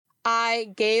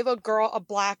I gave a girl a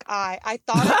black eye. I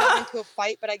thought I got into a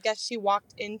fight, but I guess she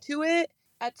walked into it.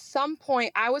 At some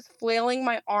point, I was flailing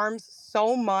my arms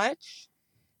so much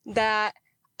that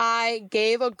I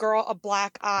gave a girl a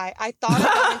black eye. I thought I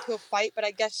got into a fight, but I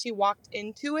guess she walked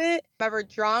into it. If I'm ever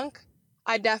drunk,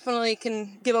 I definitely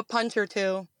can give a punch or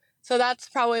two. So that's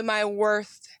probably my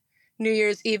worst New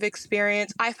Year's Eve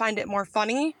experience. I find it more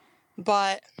funny,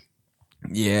 but...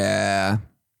 Yeah.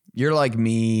 You're like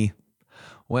me.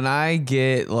 When I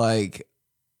get like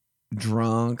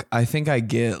drunk, I think I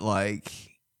get like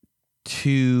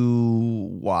too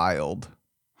wild.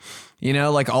 You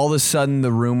know, like all of a sudden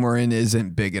the room we're in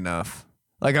isn't big enough.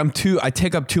 Like I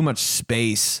take up too much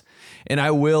space, and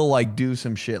I will like do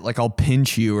some shit. Like I'll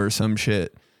pinch you or some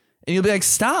shit, and you'll be like,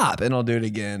 stop. And I'll do it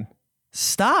again.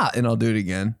 Stop. And I'll do it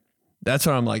again. That's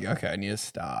when I'm like, okay, I need to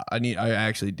stop. I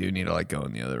actually do need to like go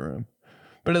in the other room.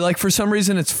 But like for some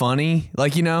reason it's funny.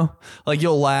 Like, you know, like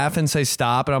you'll laugh and say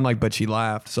stop, and I'm like, but she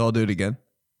laughed, so I'll do it again.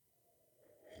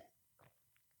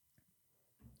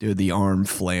 Dude, the arm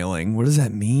flailing. What does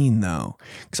that mean though?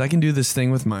 Because I can do this thing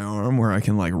with my arm where I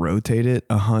can like rotate it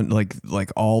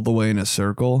like all the way in a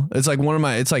circle. It's like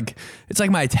it's like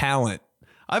my talent.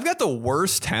 I've got the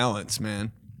worst talents,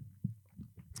 man.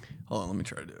 Hold on, let me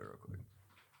try to do it real quick.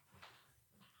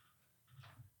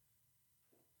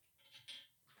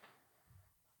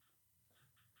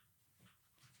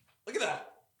 Look at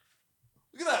that.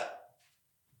 Look at that.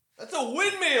 That's a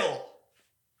windmill.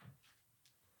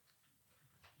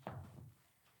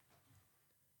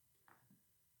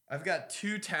 I've got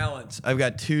two talents.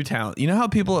 You know how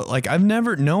people like,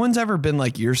 no one's ever been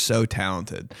like, you're so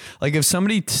talented. Like if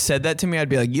somebody said that to me, I'd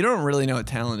be like, you don't really know what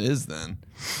talent is then.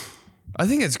 I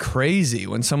think it's crazy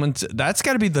when that's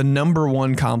gotta be the number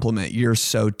one compliment. You're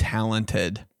so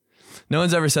talented. No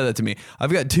one's ever said that to me.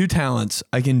 I've got two talents.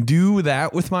 I can do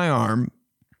that with my arm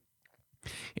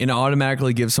and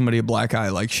automatically give somebody a black eye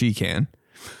like she can.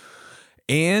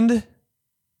 And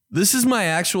this is my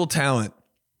actual talent.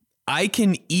 I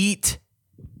can eat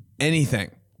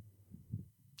anything.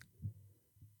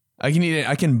 I can eat it.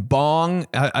 I can bong.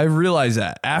 I realize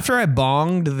that. After I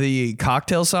bonged the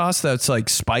cocktail sauce that's like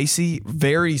spicy,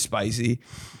 very spicy,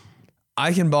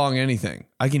 I can bong anything.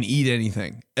 I can eat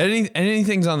anything.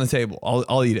 Anything's on the table.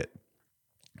 I'll eat it.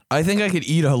 I think I could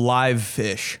eat a live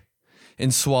fish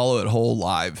and swallow it whole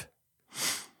live.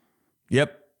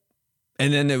 Yep.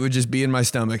 And then it would just be in my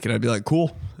stomach and I'd be like,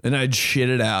 cool. And I'd shit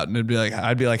it out and I'd be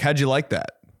like, how'd you like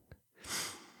that?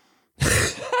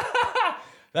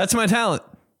 That's my talent.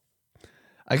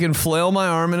 I can flail my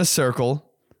arm in a circle.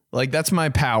 Like that's my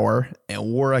power,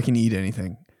 or I can eat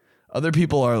anything. Other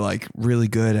people are like really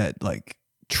good at like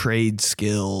trade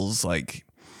skills. Like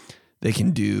they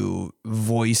can do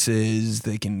voices.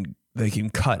 They can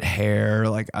cut hair.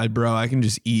 Like I can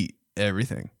just eat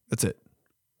everything. That's it.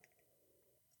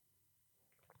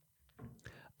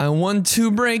 I want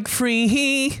to break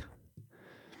free.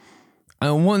 I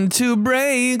want to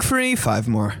break free. 5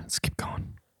 more. Let's keep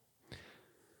going.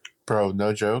 Bro,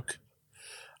 no joke.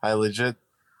 I legit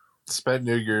spent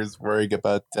New Year's worrying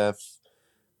about death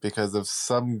because of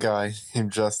some guy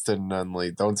named Justin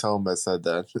Nunley. Don't tell him I said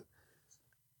that.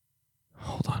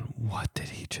 Hold on. What did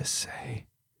he just say?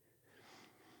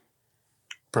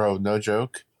 Bro, no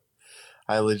joke.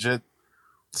 I legit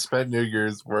spent New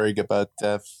Year's worrying about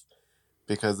death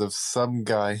because of some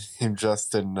guy named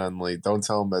Justin Nunley. Don't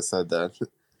tell him I said that.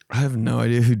 I have no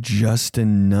idea who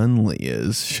Justin Nunley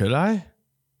is. Should I?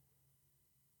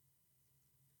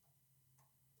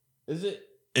 Is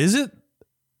it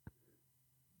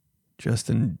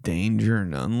Justin Danger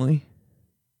Nunley?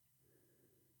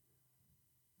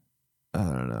 I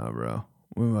don't know, bro.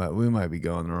 We might be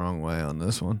going the wrong way on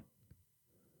this one.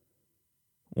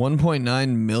 1.9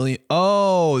 million.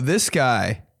 Oh, this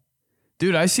guy.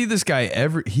 Dude, I see this guy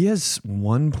he has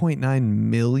 1.9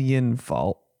 million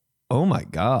Oh my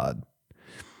God.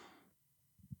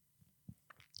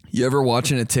 You ever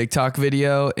watching a TikTok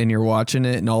video and you're watching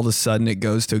it and all of a sudden it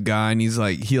goes to a guy and he's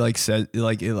like, it's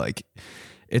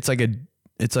like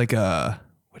a,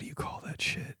 what do you call that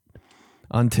shit?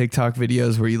 On TikTok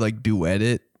videos where you like duet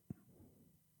it.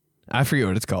 I forget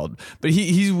what it's called, but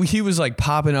he was like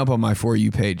popping up on my For You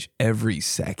page every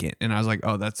second. And I was like,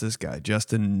 oh, that's this guy,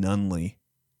 Justin Nunley.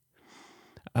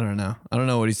 I don't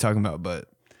know what he's talking about, but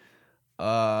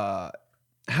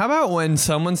how about when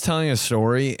someone's telling a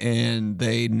story and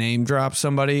they name drop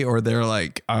somebody, or they're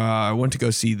like, I went to go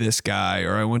see this guy,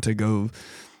 or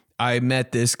I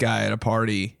met this guy at a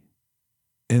party.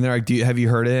 And they're like, have you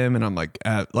heard of him? And I'm like,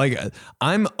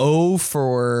 I'm 0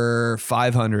 for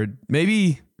 500.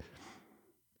 Maybe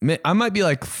I might be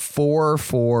like 4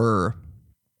 for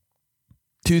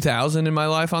 2000 in my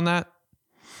life on that.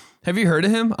 Have you heard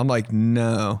of him? I'm like,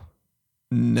 no,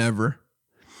 never.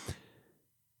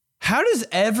 How does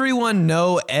everyone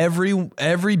know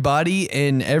everybody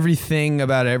and everything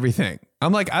about everything?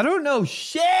 I'm like, I don't know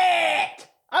shit.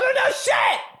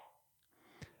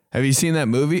 Have you seen that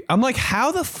movie? I'm like,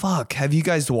 how the fuck have you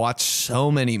guys watched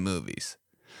so many movies?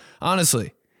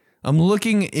 Honestly, I'm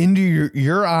looking into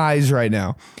your eyes right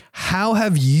now. How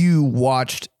have you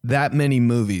watched that many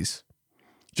movies?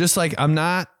 Just like, I'm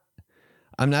not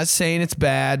saying it's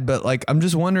bad, but like, I'm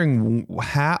just wondering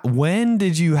when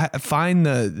did you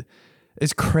find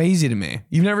it's crazy to me.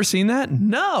 You've never seen that?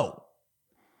 No.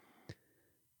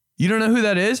 You don't know who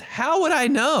that is? How would I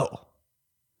know?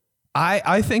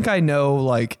 I think I know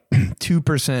like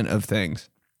 2% of things.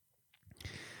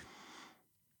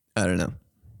 I don't know.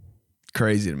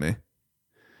 Crazy to me.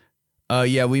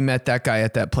 Yeah, we met that guy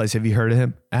at that place. Have you heard of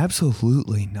him?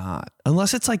 Absolutely not.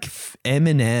 Unless it's like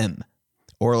Eminem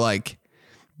or like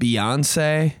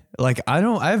Beyonce. Like, I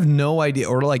have no idea.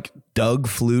 Or like Doug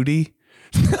Flutie.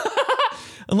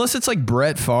 Unless it's like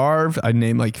Brett Favre. I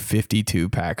name like 52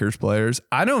 Packers players.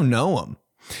 I don't know them.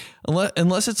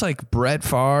 Unless it's like Brett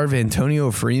Favre,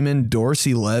 Antonio Freeman,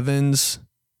 Dorsey Levens,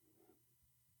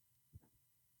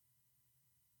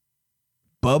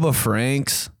 Bubba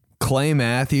Franks, Clay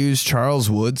Matthews, Charles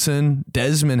Woodson,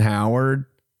 Desmond Howard.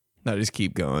 I just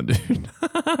keep going, dude.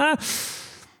 I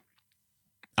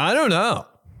don't know.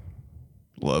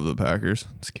 Love the Packers.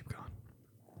 Let's keep going.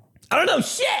 I don't know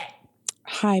shit.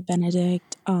 Hi,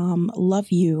 Benedict.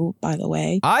 Love you, by the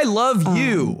way. I love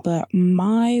you. But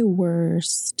my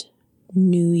worst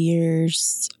New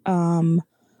Year's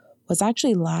was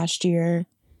actually last year.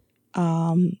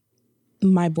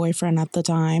 My boyfriend at the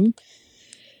time,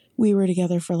 we were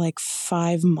together for like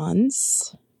 5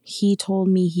 months. He told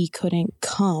me he couldn't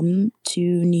come to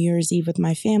New Year's Eve with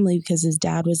my family because his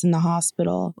dad was in the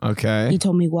hospital. Okay. He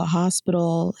told me what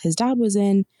hospital his dad was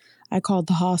in. I called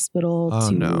the hospital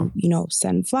to,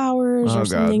 send flowers or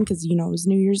something because, it was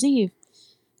New Year's Eve.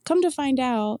 Come to find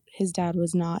out, his dad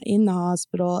was not in the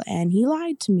hospital and he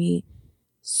lied to me.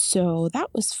 So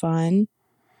that was fun.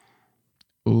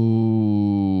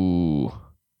 Ooh.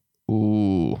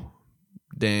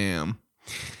 Damn.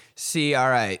 See, all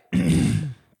right.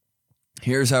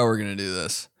 Here's how we're going to do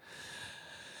this.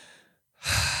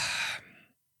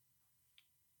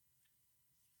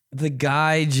 The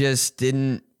guy just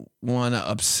didn't want to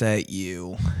upset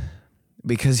you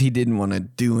because he didn't want to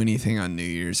do anything on New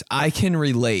Year's. I can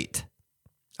relate.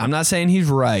 I'm not saying he's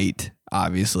right.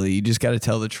 Obviously, you just got to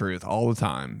tell the truth all the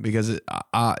time because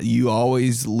you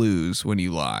always lose when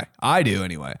you lie. I do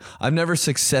anyway. I've never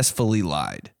successfully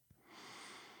lied.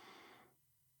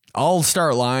 I'll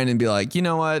start lying and be like, you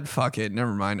know what? Fuck it.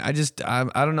 Never mind. I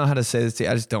don't know how to say this to you.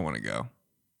 I just don't want to go.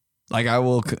 Like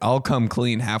I'll come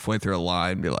clean halfway through a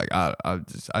lie and be like, I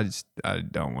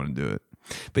don't want to do it.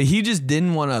 But he just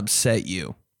didn't want to upset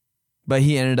you. But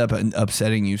he ended up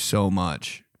upsetting you so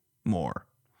much more.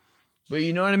 But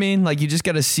you know what I mean? Like you just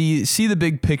got to see the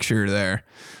big picture there.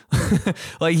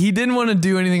 Like he didn't want to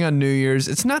do anything on New Year's.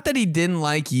 It's not that he didn't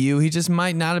like you. He just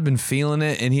might not have been feeling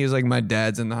it. And he was like, my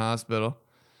dad's in the hospital.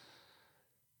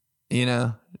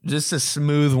 Just to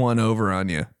smooth one over on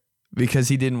you because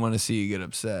he didn't want to see you get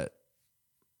upset.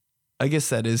 I guess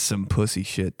that is some pussy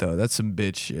shit, though. That's some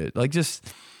bitch shit. Like,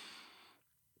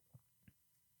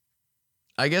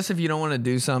 I guess if you don't want to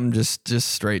do something, just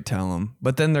straight tell them.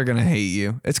 But then they're going to hate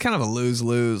you. It's kind of a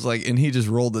lose-lose. Like, and he just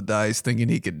rolled the dice thinking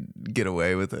he could get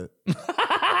away with it.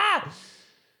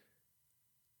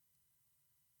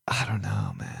 I don't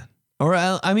know, man. Or,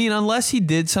 I mean, unless he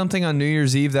did something on New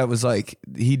Year's Eve that was like,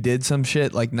 he did some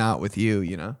shit, like, not with you,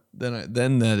 Then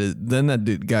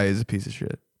that guy is a piece of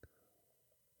shit.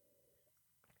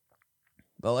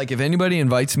 But like if anybody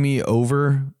invites me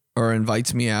over or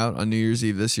invites me out on New Year's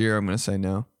Eve this year, I'm going to say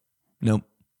no.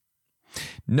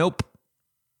 Nope.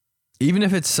 Even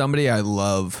if it's somebody I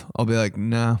love, I'll be like,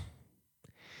 no,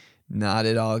 not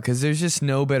at all. Because there's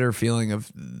no better feeling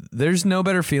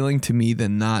to me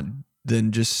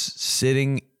than just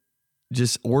sitting,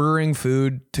 just ordering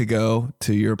food to go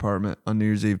to your apartment on New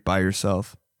Year's Eve by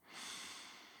yourself.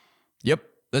 Yep,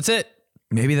 that's it.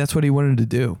 Maybe that's what he wanted to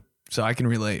do. So I can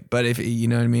relate. But if you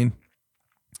know what I mean,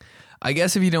 I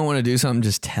guess if you don't want to do something,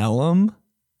 just tell him.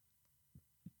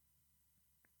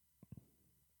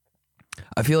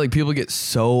 I feel like people get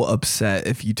so upset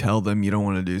if you tell them you don't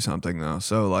want to do something though.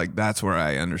 So like that's where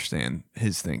I understand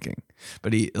his thinking.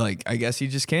 But I guess he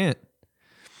just can't.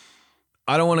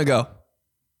 I don't want to go.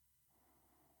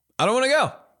 I'm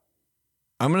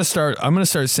going to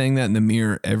start saying that in the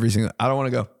mirror every single. I don't want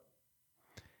to go.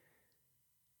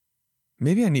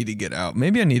 Maybe I need to get out.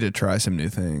 Maybe I need to try some new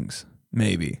things.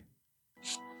 Maybe.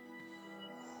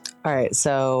 All right.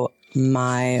 So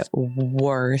my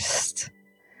worst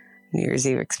New Year's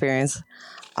Eve experience,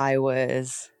 I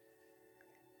was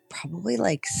probably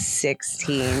like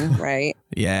 16, right?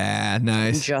 Yeah,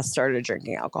 nice. Just started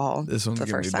drinking alcohol. This one's the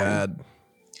gonna first be time. bad.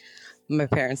 My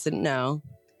parents didn't know,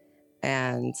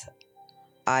 and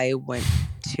I went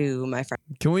to my friend.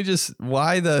 Can we just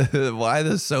why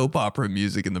the soap opera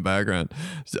music in the background?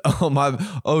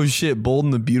 Oh shit, Bold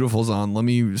and the Beautiful's on. Let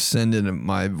me send in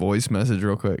my voice message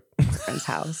real quick. Friend's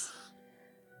house.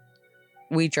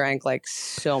 We drank like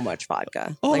so much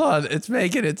vodka. Hold on, it's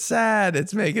making it sad.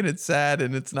 It's making it sad,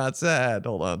 and it's not sad.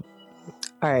 Hold on.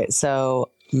 All right,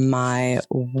 so my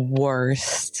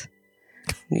worst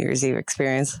New Year's Eve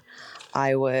experience,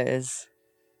 I was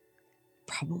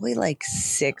probably like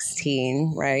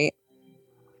 16, right?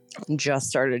 Just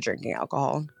started drinking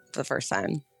alcohol for the first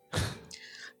time.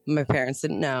 My parents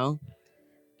didn't know,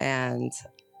 and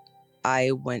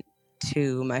I went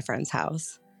to my friend's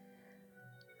house.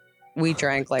 We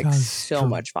drank like so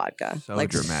much vodka, so like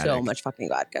dramatic. so much fucking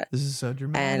vodka. This is so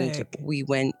dramatic. And we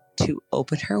went to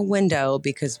open her window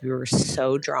because we were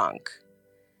so drunk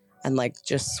and like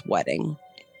just sweating.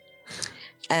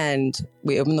 And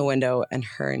we opened the window and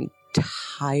her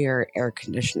entire air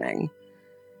conditioning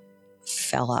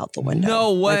fell out the window.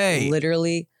 No way. Like,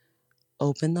 literally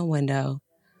opened the window.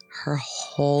 Her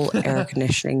whole air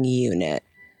conditioning unit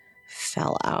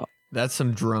fell out. That's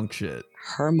some drunk shit.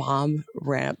 Her mom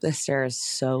ran up the stairs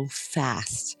so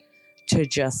fast to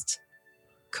just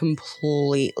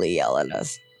completely yell at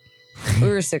us. We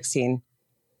were 16.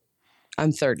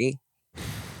 I'm 30.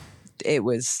 It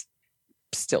was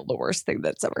still the worst thing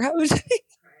that's ever happened to me.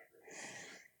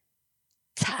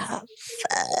 Top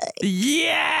 5.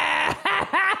 Yeah.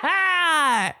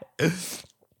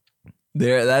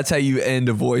 There. That's how you end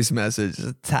a voice message.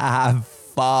 Top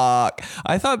fuck.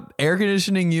 I thought air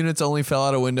conditioning units only fell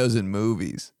out of windows in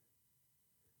movies.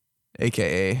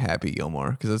 AKA Happy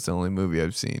Gilmore, because that's the only movie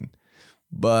I've seen.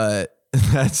 But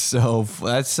that's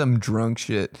some drunk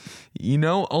shit. You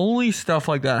know, only stuff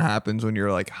like that happens when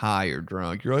you're like high or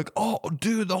drunk. You're like, oh,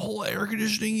 dude, the whole air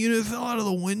conditioning unit fell out of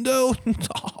the window.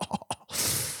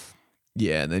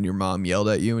 Yeah, and then your mom yelled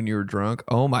at you when you were drunk.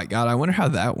 Oh my God, I wonder how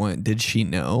that went. Did she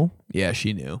know? Yeah,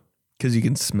 she knew, because you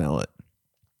can smell it.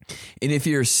 And if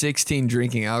you're 16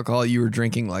 drinking alcohol, you were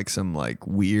drinking like some like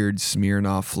weird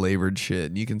Smirnoff flavored shit.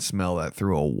 And you can smell that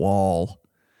through a wall.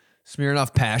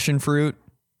 Smirnoff passion fruit,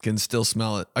 can still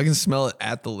smell it. I can smell it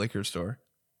at the liquor store.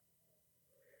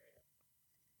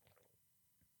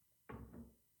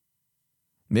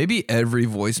 Maybe every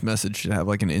voice message should have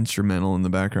like an instrumental in the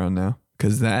background now.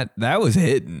 Because that was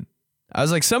hidden. I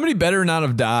was like, somebody better not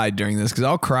have died during this, because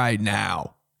I'll cry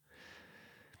now.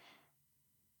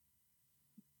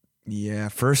 Yeah,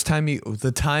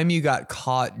 the time you got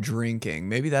caught drinking.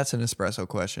 Maybe that's an espresso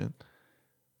question.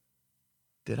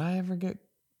 Did I ever get?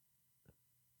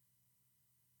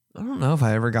 I don't know if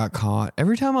I ever got caught.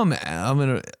 Every time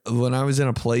when I was in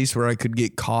a place where I could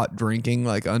get caught drinking,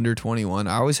 like under 21,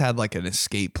 I always had like an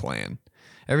escape plan.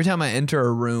 Every time I enter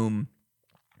a room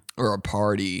or a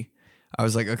party, I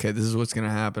was like, okay, this is what's going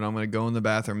to happen. I'm going to go in the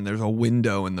bathroom and there's a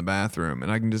window in the bathroom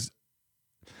and I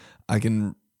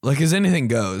can like, as anything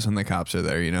goes when the cops are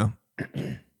there, you know?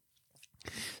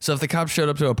 So if the cops showed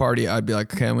up to a party, I'd be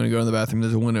like, okay, I'm going to go in the bathroom.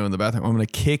 There's a window in the bathroom. I'm going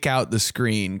to kick out the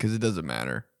screen because it doesn't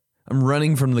matter. I'm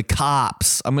running from the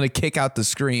cops. I'm going to kick out the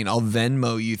screen. I'll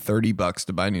Venmo you $30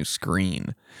 to buy a new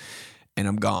screen. And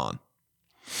I'm gone.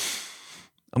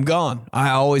 I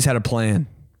always had a plan.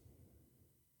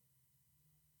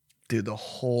 Dude, the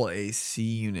whole AC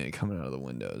unit coming out of the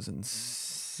window is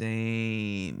insane.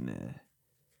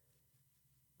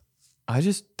 I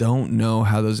just don't know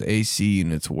how those AC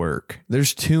units work.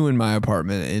 There's 2 in my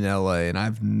apartment in LA, and I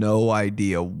have no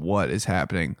idea what is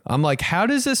happening. I'm like, how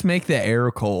does this make the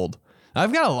air cold?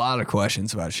 I've got a lot of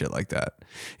questions about shit like that.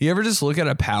 You ever just look at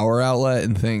a power outlet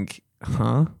and think,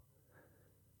 huh?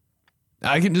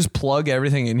 I can just plug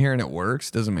everything in here and it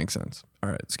works? Doesn't make sense. All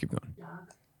right, let's keep going.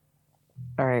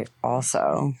 All right.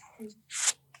 Also,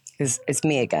 it's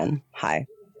me again. Hi,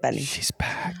 Benny. She's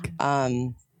back.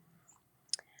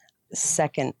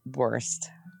 Second worst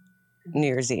New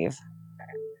Year's Eve.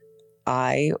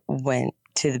 I went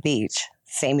to the beach,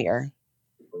 same year,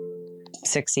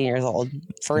 16 years old,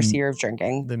 first year of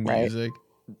drinking. The music.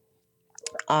 Right?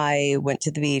 I went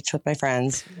to the beach with my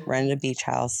friends, rented a beach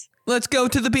house. Let's go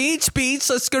to the beach.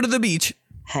 Let's go to the beach.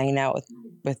 Hanging out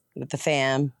with the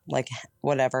fam, like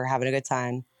whatever, having a good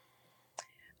time.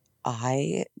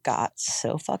 I got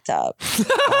so fucked up.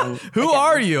 Who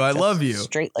are you? I love you.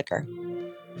 Straight liquor.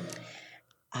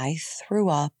 I threw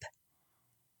up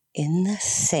in the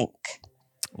sink.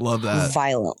 Love that.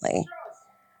 Violently.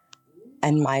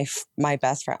 And my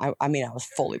best friend, I mean, I was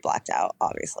fully blacked out,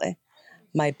 obviously.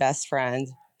 My best friend,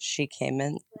 she came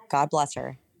in. God bless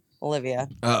her. Olivia.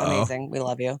 Amazing. We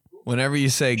love you. Whenever you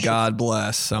say God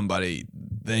bless somebody,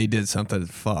 they did something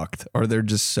fucked or they're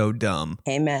just so dumb.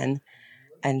 Came in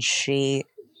and she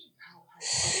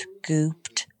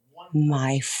scooped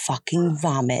my fucking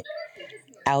vomit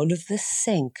out of the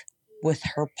sink with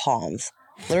her palms.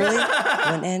 Literally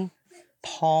went in,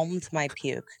 palmed my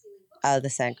puke out of the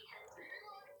sink.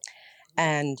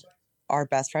 And our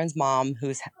best friend's mom,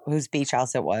 whose beach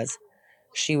house it was,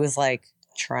 she was like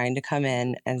trying to come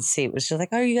in and see. It was just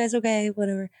like, "Are you guys okay?"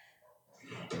 Whatever.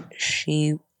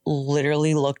 She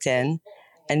literally looked in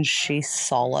and she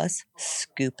saw us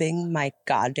scooping my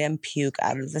goddamn puke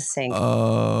out of the sink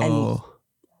and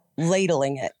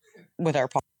ladling it with our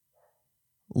palm.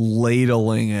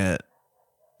 Ladling it.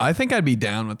 I think I'd be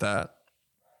down with that.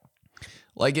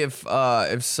 Like if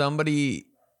somebody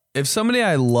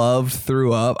I loved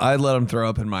threw up, I'd let them throw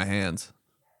up in my hands.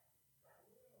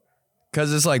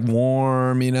 Cause it's like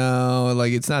warm, you know,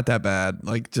 like it's not that bad.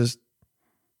 Like just,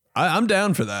 I'm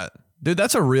down for that. Dude,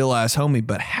 that's a real ass homie,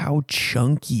 but how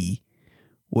chunky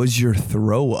was your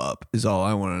throw up is all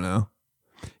I want to know.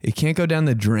 It can't go down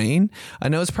the drain. I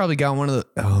know it's probably got one of the,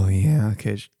 oh yeah,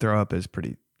 okay. Throw up is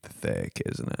pretty thick,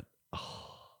 isn't it? Oh.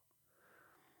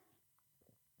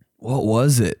 What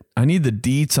was it? I need the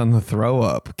deets on the throw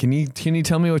up. Can you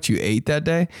tell me what you ate that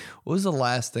day? What was the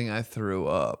last thing I threw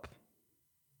up?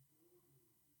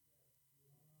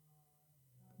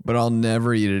 But I'll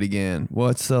never eat it again.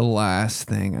 What's the last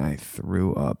thing I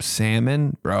threw up?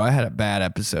 Salmon? Bro, I had a bad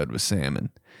episode with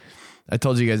salmon. I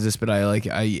told you guys this, but I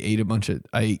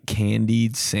ate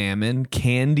candied salmon.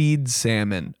 Candied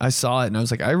salmon. I saw it and I was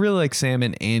like, I really like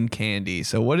salmon and candy.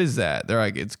 So what is that? They're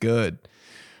like, it's good.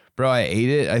 Bro, I ate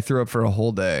it. I threw up for a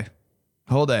whole day.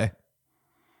 Whole day.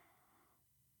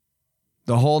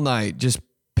 The whole night, just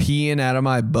peeing out of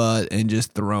my butt and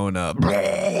just throwing up.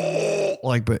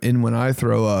 Like, but when I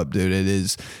throw up, dude, it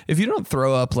is, if you don't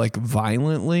throw up like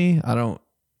violently,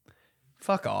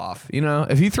 fuck off. You know,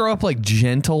 if you throw up like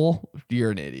gentle,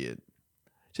 you're an idiot.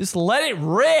 Just let it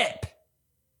rip.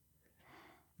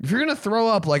 If you're going to throw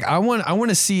up, like I want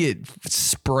to see it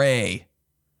spray.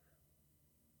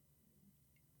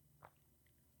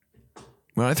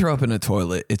 When I throw up in a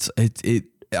toilet,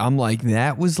 I'm like,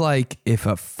 that was like if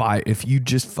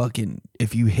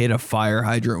you hit a fire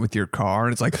hydrant with your car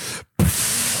and it's like,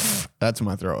 that's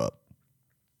my throw up.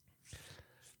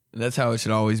 That's how it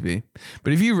should always be.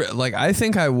 But if you like, I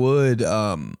think I would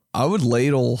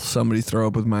ladle somebody's throw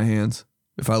up with my hands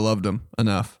if I loved them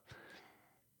enough.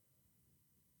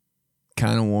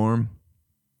 Kind of warm,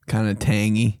 kind of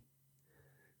tangy.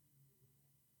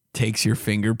 Takes your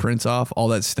fingerprints off. All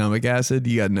that stomach acid,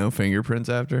 you got no fingerprints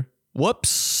after.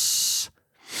 Whoops.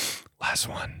 Last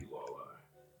one.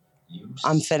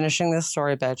 I'm finishing this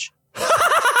story, bitch.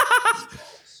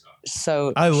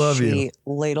 So I love she you.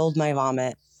 ladled my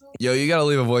vomit. Yo, you got to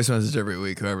leave a voice message every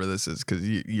week, whoever this is, because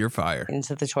you're fire.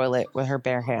 Into the toilet with her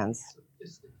bare hands.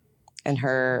 And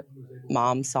her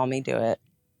mom saw me do it.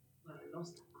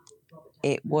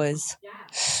 It was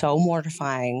so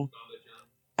mortifying.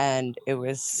 And it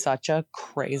was such a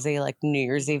crazy, like, New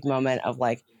Year's Eve moment of,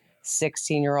 like,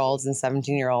 16-year-olds and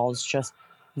 17-year-olds just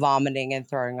vomiting and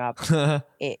throwing up.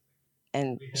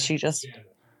 And she just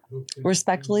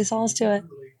respectfully saw us do it.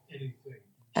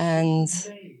 And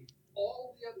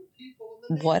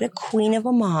what a queen of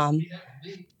a mom.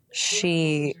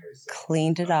 She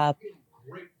cleaned it up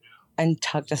and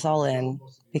tucked us all in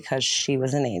because she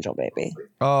was an angel baby.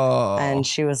 Oh. And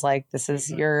she was like, this is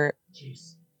your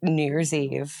New Year's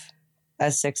Eve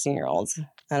as 16-year-olds. And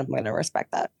I'm going to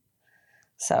respect that.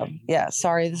 So, yeah,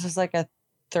 sorry. This was like a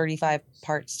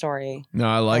 35-part story. No,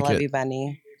 I like it. I love you,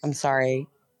 Benny. I'm sorry.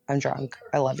 I'm drunk.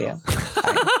 I love you.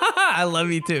 I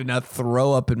love you too. Now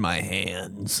throw up in my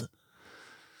hands.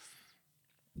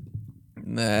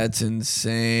 That's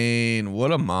insane.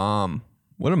 What a mom.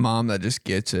 What a mom that just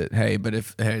gets it. Hey,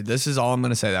 this is all I'm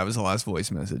going to say. That was the last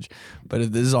voice message. But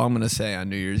if this is all I'm going to say on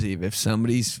New Year's Eve, if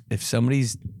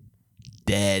somebody's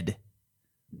dead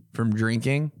from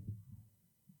drinking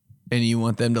and you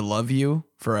want them to love you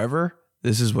forever,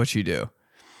 this is what you do.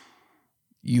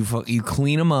 You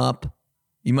clean them up.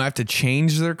 You might have to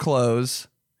change their clothes,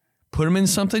 put them in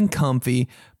something comfy,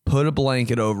 put a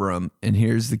blanket over them, and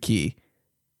here's the key.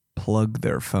 Plug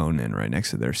their phone in right next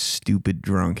to their stupid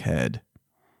drunk head.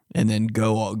 And then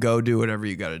go do whatever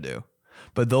you got to do.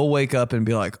 but they'll wake up and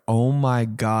be like, oh my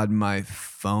God, my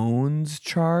phone's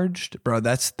charged. Bro,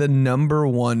 that's the number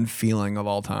one feeling of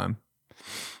all time.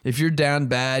 If you're down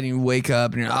bad and you wake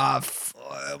up and you're, oh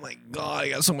my God, I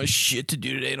got so much shit to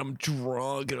do today and I'm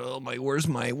drunk and where's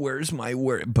my,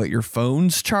 but your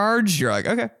phone's charged, you're like,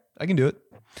 okay, I can do it.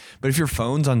 But if your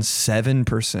phone's on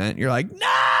 7%, you're like, no!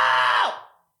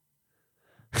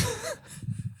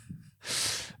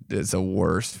 It's the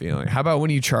worst feeling. How about when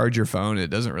you charge your phone, it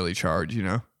doesn't really charge, you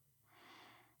know?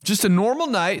 Just a normal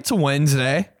night. It's a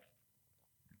Wednesday.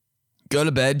 Go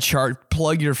to bed,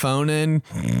 plug your phone in,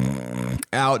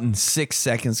 out in 6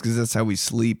 seconds, because that's how we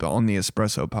sleep on the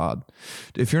Espresso Pod.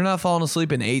 If you're not falling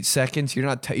asleep in 8 seconds, you're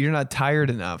not tired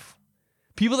enough.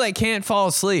 People that can't fall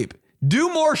asleep,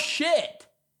 do more shit.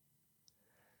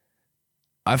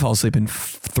 I fall asleep in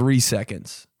 3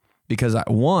 seconds because I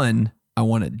want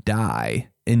to die,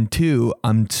 and 2,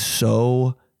 I'm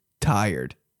so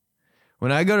tired.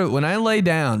 When I lay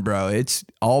down, bro, it's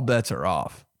all bets are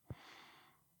off.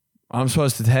 I'm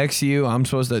supposed to text you. I'm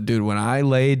supposed to, dude, when I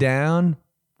lay down,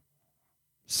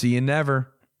 see you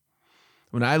never.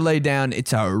 When I lay down,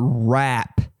 it's a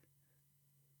wrap.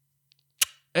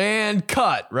 And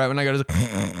cut. Right when I go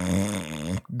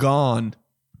to gone.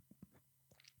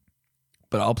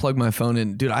 But I'll plug my phone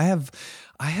in. Dude, I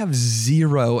have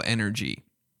zero energy.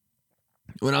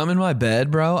 When I'm in my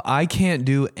bed, bro, I can't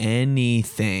do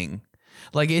anything.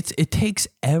 Like it takes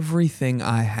everything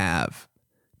I have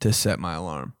to set my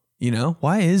alarm. You know,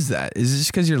 why is that? Is it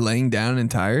just because you're laying down and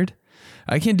tired?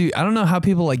 I don't know how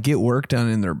people like get work done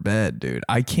in their bed, dude.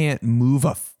 I can't move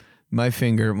my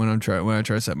finger when I try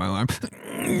to set my alarm.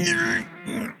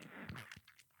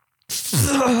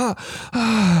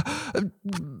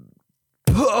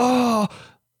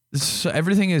 So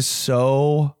everything is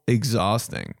so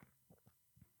exhausting.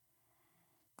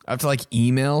 I have to like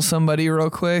email somebody real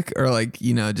quick or like,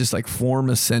 you know, just like form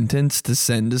a sentence to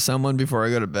send to someone before I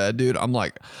go to bed, dude. I'm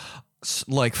like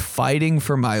fighting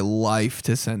for my life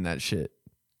to send that shit.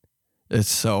 It's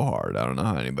so hard. I don't know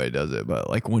how anybody does it, but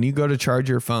like when you go to charge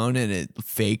your phone and it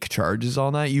fake charges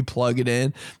all night, you plug it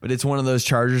in, but it's one of those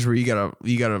chargers where you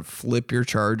gotta flip your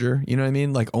charger. You know what I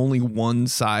mean? Like only one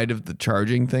side of the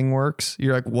charging thing works.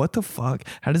 You're like, what the fuck?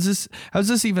 How's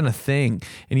this even a thing?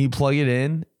 And you plug it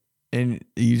in and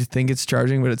you think it's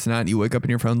charging, but it's not. You wake up and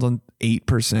your phone's on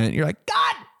 8%. You're like,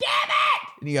 God damn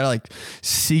it! And you gotta like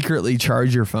secretly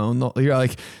charge your phone. You're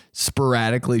like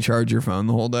sporadically charge your phone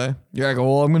the whole day. You're like,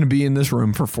 well, I'm gonna be in this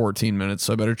room for 14 minutes,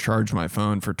 so I better charge my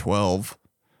phone for 12.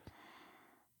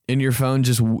 And your phone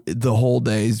just the whole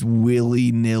day is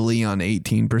willy-nilly on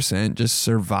 18%, just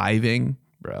surviving.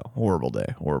 Bro, horrible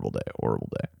day.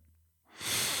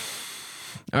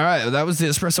 All right, that was the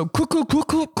Espresso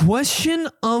question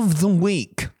of the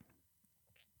week.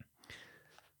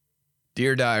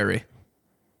 Dear Diary.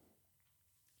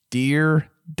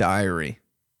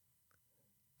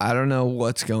 I don't know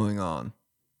what's going on,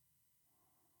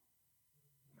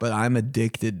 but I'm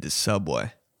addicted to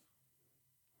Subway.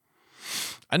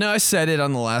 I know I said it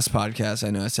on the last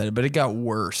podcast. But it got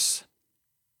worse.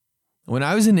 When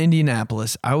I was in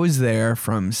Indianapolis, I was there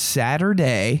from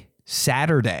Saturday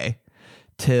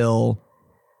till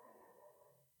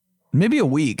maybe a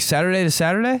week. Saturday to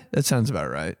Saturday? That sounds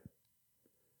about right.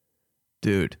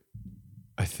 Dude,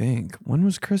 I think. When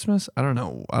was Christmas? I don't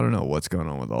know what's going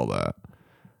on with all that.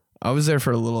 I was there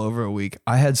for a little over a week.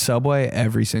 I had Subway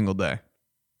every single day.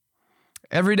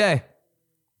 Every day.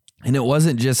 And it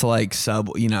wasn't just like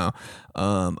a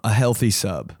healthy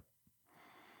sub.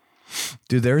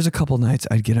 Dude, there's a couple nights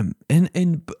I'd get them.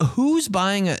 And who's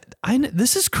buying it?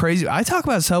 This is crazy. I talk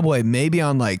about Subway maybe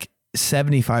on like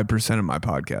 75% of my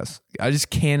podcast. I just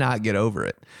cannot get over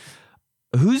it.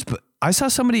 I saw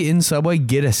somebody in Subway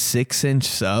get a 6-inch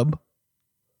sub.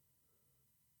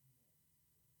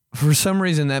 For some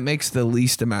reason, that makes the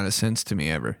least amount of sense to me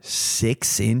ever.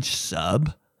 6-inch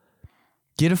sub?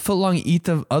 Get a foot long, eat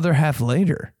the other half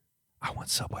later. I want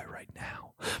Subway right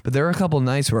now. But there were a couple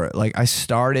nights where like I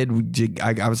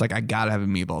was like, I gotta have a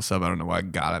meatball sub. I don't know why I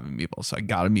gotta have a meatball sub. I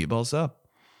got a meatball sub.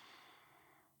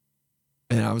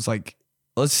 And I was like,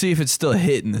 let's see if it's still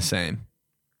hitting the same.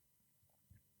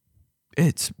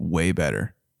 It's way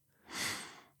better.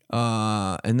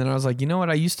 And then I was like, you know what?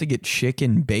 I used to get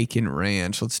chicken bacon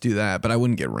ranch. Let's do that. But I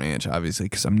wouldn't get ranch, obviously,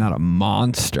 because I'm not a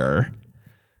monster.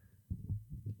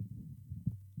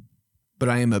 But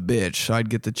I am a bitch. So I'd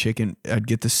get the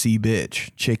C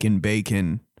bitch, chicken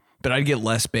bacon. But I'd get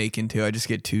less bacon too. I just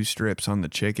get 2 strips on the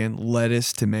chicken,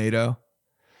 lettuce, tomato.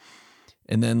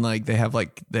 And then like they have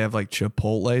like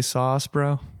Chipotle sauce,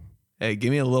 bro. Hey,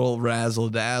 give me a little razzle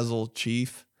dazzle,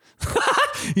 chief.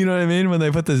 You know what I mean? When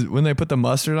they put the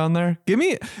mustard on there, give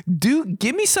me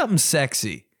something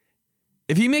sexy.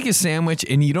 If you make a sandwich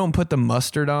and you don't put the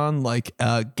mustard on like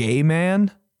a gay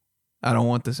man, I don't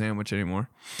want the sandwich anymore.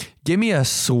 Give me a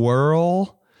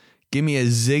swirl. Give me a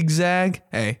zigzag.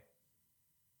 Hey,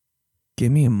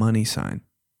 give me a money sign.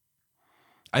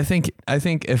 I think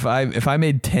if I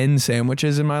made 10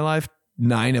 sandwiches in my life,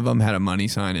 9 of them had a money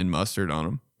sign and mustard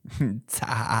on them.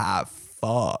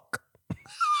 Fuck.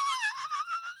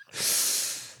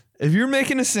 If you're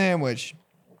making a sandwich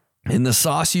and the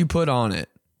sauce you put on it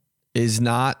is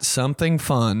not something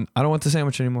fun, I don't want the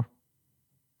sandwich anymore.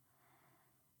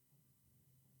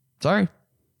 Sorry.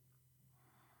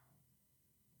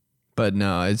 But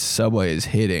no, it's Subway is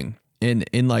hitting. And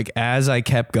like as I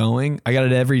kept going, I got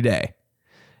it every day.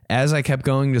 As I kept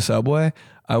going to Subway,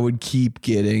 I would keep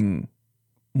getting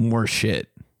more shit.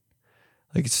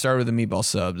 Like it started with a meatball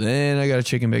sub, then I got a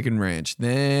chicken bacon ranch,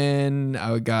 then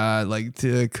I got like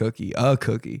a cookie. I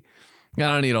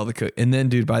don't need all the cookie. And then,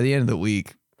 dude, by the end of the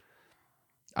week,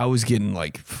 I was getting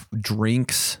like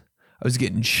drinks. I was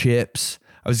getting chips.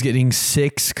 I was getting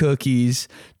 6 cookies,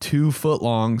 2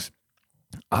 footlongs.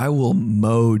 I will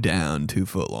mow down 2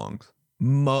 footlongs.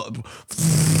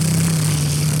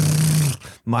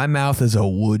 My mouth is a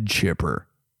wood chipper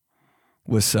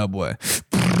with Subway.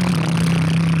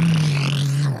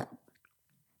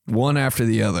 One after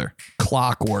the other.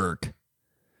 Clockwork.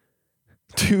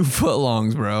 2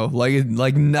 footlongs, bro.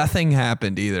 Like nothing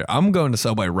happened either. I'm going to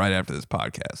Subway right after this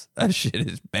podcast. That shit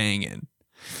is banging.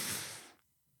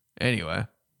 Anyway.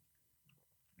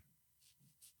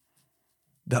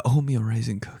 The oatmeal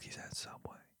raisin cookies at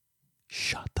Subway.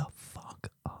 Shut the fuck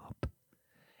up.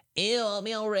 Ew,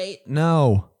 oatmeal raisin.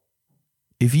 No.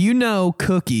 If you know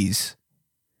cookies,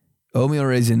 oatmeal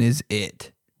raisin is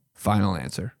it. Final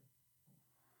answer.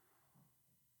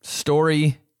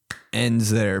 Story ends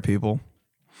there, people.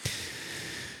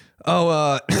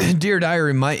 Oh, Dear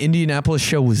Diary, my Indianapolis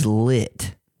show was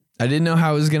lit. I didn't know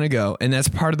how it was going to go. And that's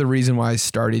part of the reason why I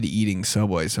started eating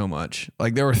Subway so much.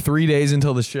 Like there were 3 days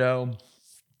until the show.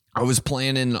 I was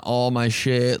planning all my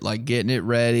shit, like getting it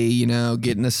ready, you know,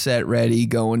 getting the set ready,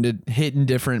 going to hitting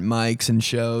different mics and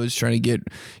shows, trying to get,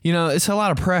 you know, it's a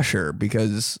lot of pressure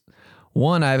because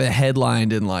one, I haven't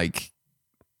headlined in like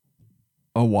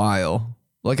a while.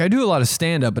 Like I do a lot of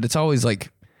stand up, but it's always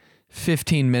like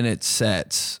 15-minute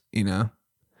sets, you know,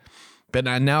 but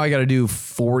now I got to do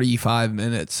 45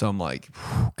 minutes. So I'm like,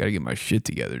 got to get my shit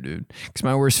together, dude. Because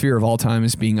my worst fear of all time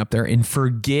is being up there and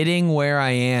forgetting where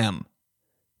I am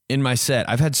in my set.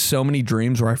 I've had so many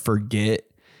dreams where I forget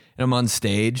and I'm on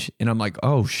stage and I'm like,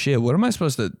 oh shit, what am I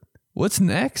supposed to, what's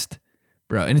next,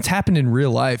 bro? And it's happened in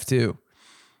real life too.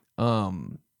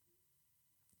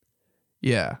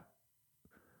 Yeah.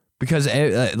 Because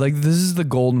like this is the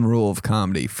golden rule of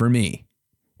comedy for me.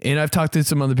 And I've talked to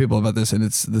some other people about this and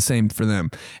it's the same for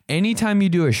them. Anytime you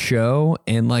do a show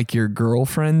and like your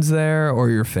girlfriend's there or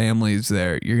your family's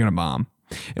there, you're going to bomb.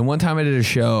 And one time I did a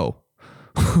show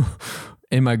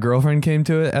and my girlfriend came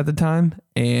to it at the time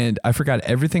and I forgot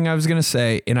everything I was going to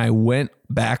say. And I went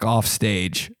back off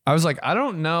stage. I was like, I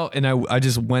don't know. And I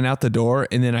just went out the door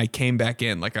and then I came back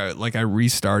in like I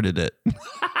restarted it.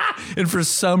 And for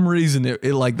some reason it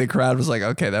like the crowd was like,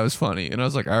 okay, that was funny. And I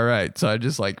was like, all right. So I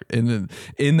just like, in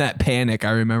that panic,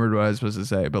 I remembered what I was supposed to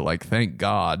say, but like, thank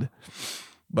God.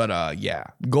 But yeah,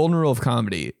 golden rule of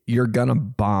comedy. You're gonna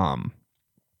bomb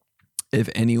if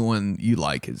anyone you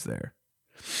like is there.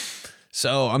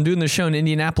 So I'm doing the show in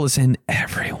Indianapolis and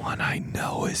everyone I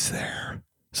know is there.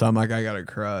 So I'm like, I got a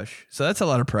crush. So that's a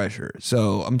lot of pressure.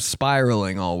 So I'm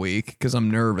spiraling all week because I'm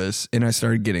nervous and I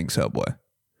started getting Subway.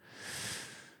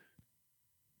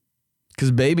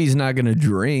 Because baby's not going to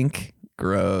drink.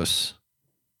 Gross.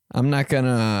 I'm not going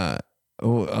to...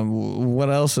 what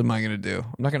else am I going to do?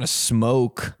 I'm not going to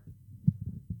smoke.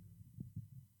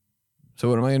 So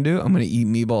what am I going to do? I'm going to eat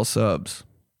meatball subs.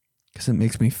 Because it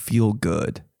makes me feel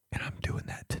good. And I'm doing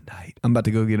that tonight. I'm about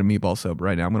to go get a meatball sub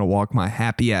right now. I'm going to walk my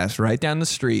happy ass right down the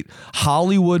street.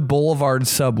 Hollywood Boulevard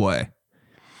Subway.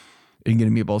 And get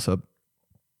a meatball sub.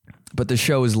 But the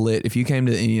show is lit. If you came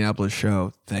to the Indianapolis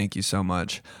show, thank you so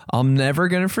much. I'm never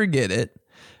going to forget it.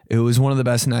 It was one of the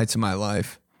best nights of my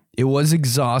life. It was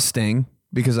exhausting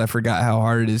because I forgot how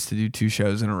hard it is to do 2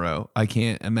 shows in a row. I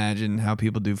can't imagine how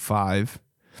people do 5.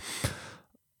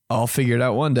 I'll figure it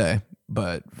out one day.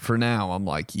 But for now, I'm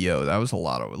like, yo, that was a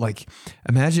lot of, like,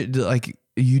 imagine like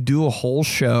you do a whole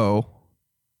show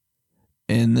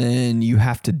and then you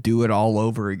have to do it all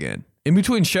over again. In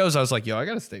between shows, I was like, yo, I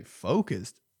got to stay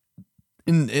focused.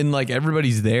 And like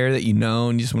everybody's there that you know,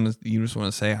 and you just want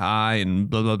to say hi and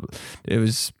blah, blah, blah. It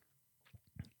was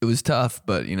It was tough,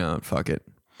 but fuck it.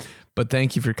 But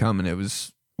thank you for coming. It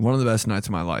was one of the best nights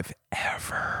of my life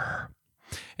ever.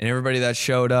 And everybody that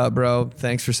showed up, bro,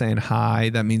 thanks for saying hi.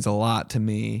 That means a lot to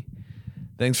me.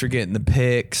 Thanks for getting the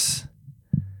pics.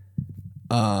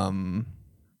 I'll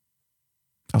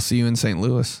see you in St.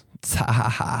 Louis.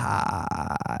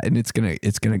 And it's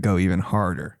gonna go even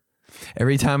harder.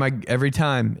 Every time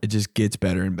it just gets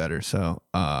better and better. So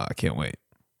I can't wait.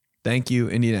 Thank you,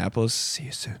 Indianapolis. See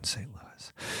you soon, St.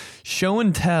 Louis. Show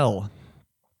and tell.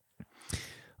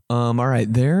 All right,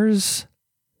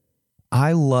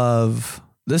 I love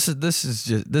this is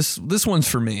just this one's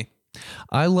for me.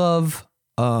 I love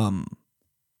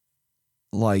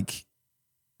like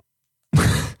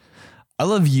I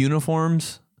love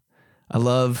uniforms. I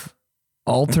love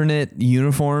alternate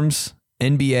uniforms.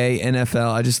 NBA,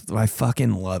 NFL. I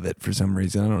fucking love it for some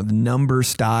reason. I don't know, the number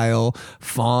style,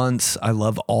 fonts. I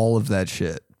love all of that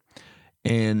shit.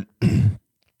 And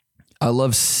I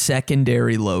love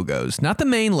secondary logos, not the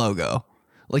main logo.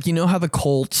 Like, how the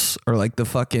Colts or like the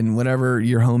fucking whatever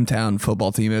your hometown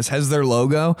football team has their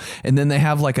logo, and then they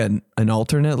have like an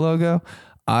alternate logo.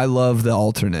 I love the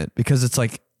alternate because it's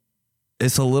like,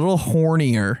 it's a little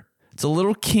hornier. It's a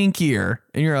little kinkier.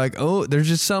 And you're like, oh, there's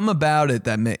just something about it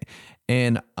that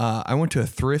And I went to a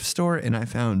thrift store and I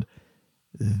found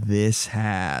this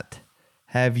hat.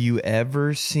 Have you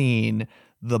ever seen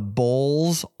the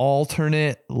Bulls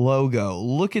alternate logo?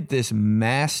 Look at this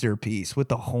masterpiece with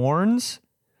the horns.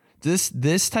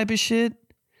 This type of shit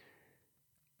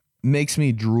makes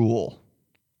me drool.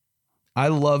 I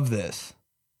love this.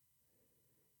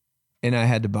 And I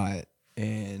had to buy it.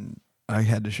 And I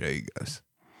had to show you guys.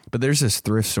 But there's this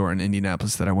thrift store in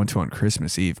Indianapolis that I went to on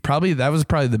Christmas Eve. That was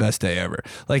probably the best day ever.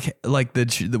 Like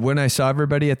when I saw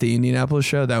everybody at the Indianapolis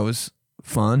show, that was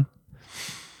fun.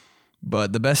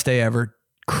 But the best day ever,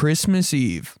 Christmas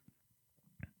Eve.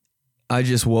 I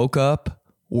just woke up,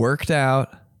 worked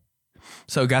out.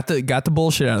 So got the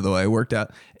bullshit out of the way, worked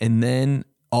out, and then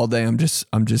all day I'm just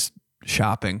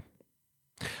shopping.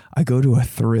 I go to a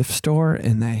thrift store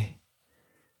and they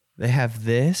have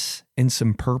this and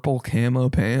some purple camo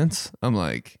pants. I'm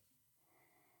like,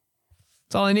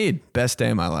 that's all I need. Best day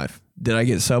of my life. Did I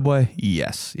get Subway?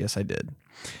 Yes, I did.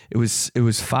 It was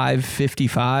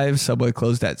 5:55. Subway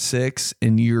closed at 6,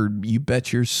 and you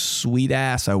bet your sweet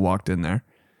ass I walked in there.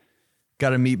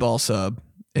 Got a meatball sub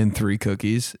and 3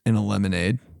 cookies and a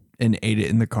lemonade, and ate it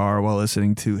in the car while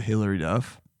listening to Hillary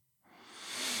Duff.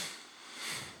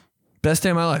 Best day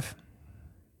of my life.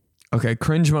 Okay,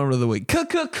 cringe moment of the week.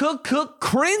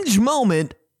 Cringe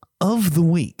moment of the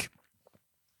week.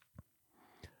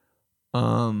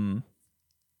 All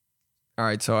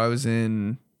right, so I was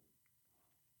in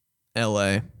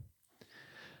LA.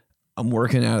 I'm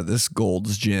working out at this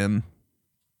Gold's Gym.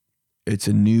 It's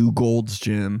a new Gold's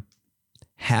Gym.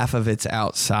 Half of it's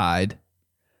outside.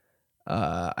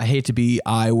 I hate to be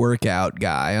I workout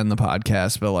guy on the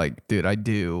podcast, but like, dude, I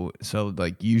do. So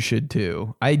like, you should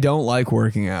too. I don't like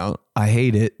working out. I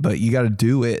hate it, but you got to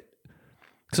do it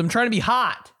because I'm trying to be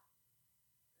hot.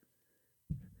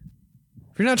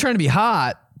 If you're not trying to be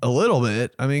hot a little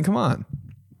bit, I mean, come on.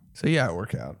 So yeah, I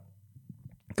work out.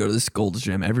 Go to this Gold's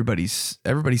Gym. Everybody's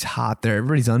hot there.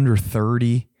 Everybody's under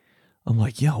 30. I'm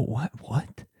like, yo, what?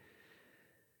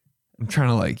 I'm trying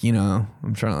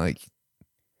to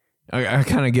I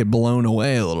kind of get blown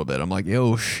away a little bit. I'm like,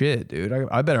 yo, shit, dude.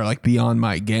 I better like be on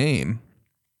my game.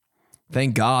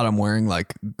 Thank God I'm wearing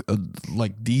like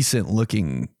decent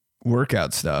looking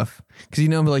workout stuff. Because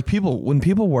like when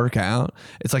people work out,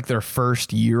 it's like their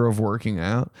first year of working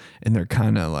out, and they're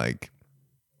kind of like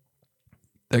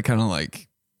they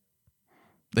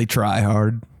try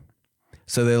hard.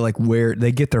 So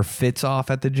they get their fits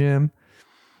off at the gym.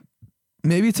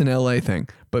 Maybe it's an LA thing,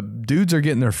 but dudes are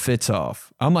getting their fits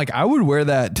off. I'm like, I would wear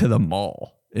that to the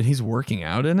mall, and he's working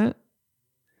out in it.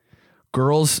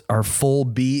 Girls are full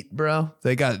beat, bro.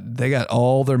 They got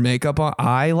all their makeup on,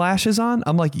 eyelashes on.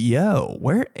 I'm like, yo,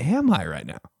 where am I right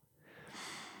now?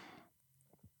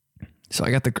 So I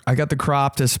got the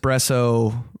cropped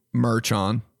espresso merch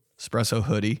on, espresso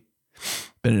hoodie.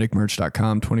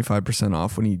 BenedictMerch.com, 25%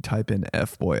 off when you type in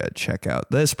FBoy at checkout.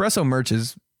 The espresso merch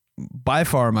is by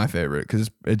far my favorite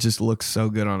because it just looks so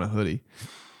good on a hoodie.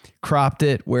 Cropped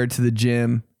it, wear it to the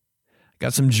gym.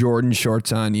 Got some Jordan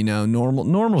shorts on,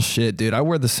 normal shit, dude. I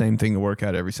wear the same thing to work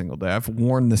out every single day. I've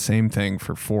worn the same thing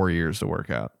for 4 years to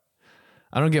work out.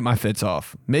 I don't get my fits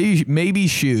off. Maybe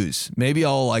shoes. Maybe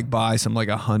I'll like buy some like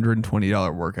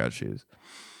 $120 workout shoes.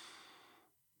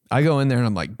 I go in there and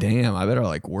I'm like, damn, I better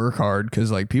like work hard because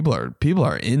like people are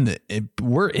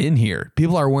we're in here.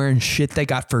 People are wearing shit they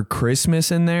got for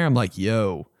Christmas in there. I'm like,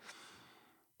 yo,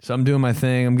 So I'm doing my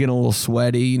thing. I'm getting a little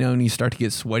sweaty, you know, and you start to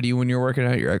get sweaty when you're working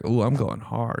out. You're like, oh, I'm going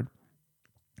hard.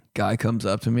 Guy comes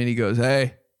up to me and he goes,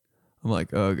 hey. I'm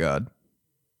like, oh, God.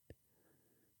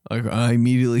 Like, I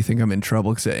immediately think I'm in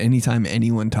trouble because anytime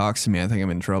anyone talks to me, I think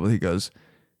I'm in trouble. He goes,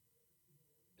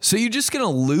 so you're just going to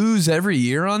lose every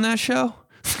year on that show?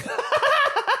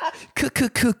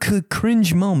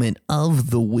 Cringe moment of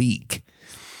the week.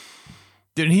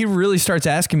 Dude, he really starts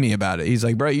asking me about it. He's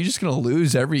like, bro, you just going to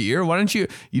lose every year? Why don't you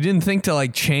didn't think to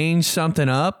like change something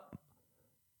up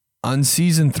on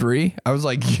season 3? I was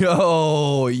like,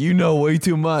 yo, you know way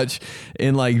too much,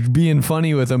 and like being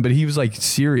funny with him. But he was like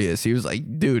serious. He was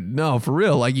like, dude, no, for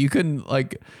real. Like you couldn't,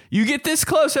 like, you get this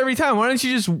close every time. Why don't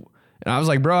you just, and I was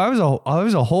like, bro, I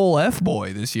was a whole F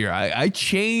boy this year. I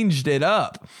changed it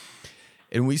up.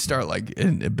 And we start like,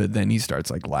 but then he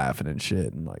starts like laughing and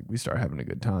shit, and like we start having a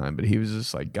good time. But he was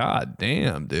just like, God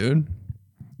damn, dude,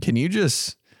 can you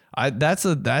just? That's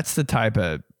the type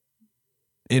of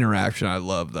interaction I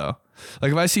love, though.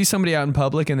 Like if I see somebody out in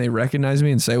public and they recognize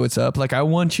me and say what's up, like I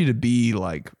want you to be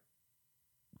like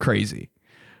crazy.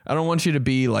 I don't want you to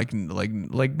be like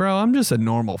bro, I'm just a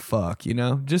normal fuck, you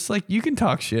know? Just like you can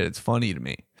talk shit. It's funny to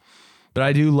me. But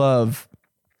I do love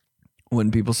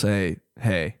when people say,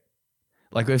 hey.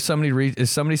 Like if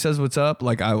somebody says what's up,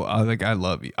 like I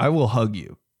love you. I will hug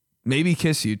you. Maybe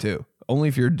kiss you too. Only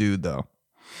if you're a dude though.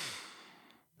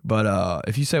 But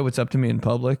if you say what's up to me in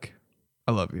public,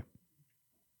 I love you.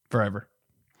 Forever.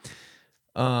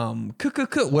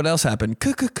 What else happened?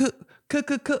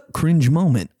 Cringe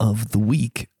moment of the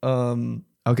week.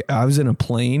 Okay, I was in a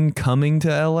plane coming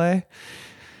to LA.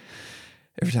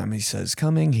 Every time he says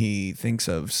coming, he thinks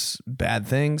of bad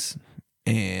things.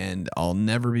 And I'll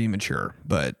never be mature,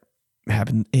 but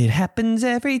it happens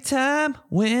every time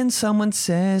when someone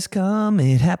says come.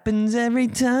 It happens every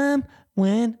time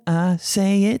when I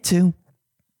say it too.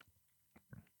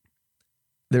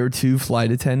 There were 2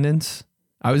 flight attendants.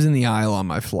 I was in the aisle on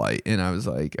my flight, and I was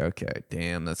like, okay,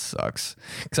 damn, that sucks.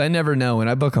 Because I never know. When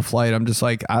I book a flight, I'm just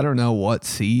like, I don't know what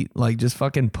seat. Like, just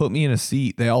fucking put me in a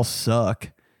seat. They all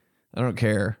suck. I don't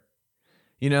care.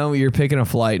 You know, you're picking a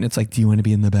flight and it's like, do you want to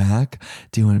be in the back?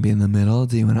 Do you want to be in the middle?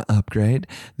 Do you want to upgrade?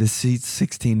 This seat's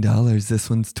 $16. This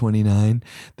one's $29.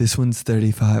 This one's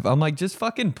 $35. I'm like, just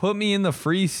fucking put me in the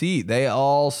free seat. They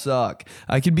all suck.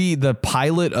 I could be the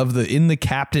pilot in the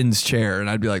captain's chair and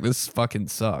I'd be like, this fucking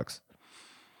sucks.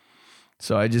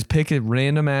 So I just pick a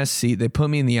random ass seat. They put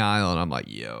me in the aisle and I'm like,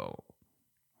 yo,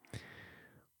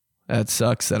 that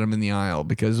sucks that I'm in the aisle,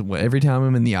 because every time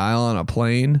I'm in the aisle on a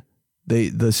plane,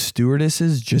 the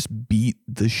stewardesses just beat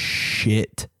the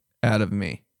shit out of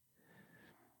me.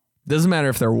 Doesn't matter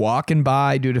if they're walking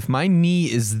by, dude. If my knee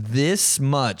is this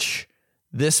much,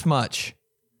 if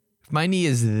my knee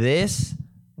is this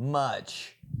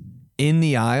much in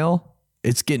the aisle,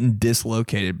 it's getting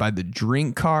dislocated by the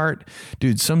drink cart.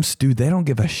 Dude, they don't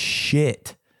give a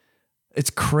shit. It's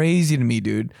crazy to me,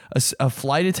 dude. A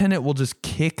flight attendant will just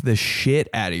kick the shit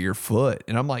out of your foot.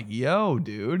 And I'm like, yo,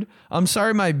 dude, I'm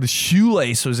sorry my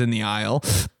shoelace was in the aisle.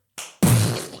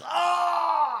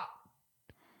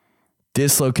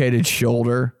 Dislocated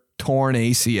shoulder, torn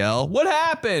ACL. What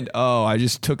happened? Oh, I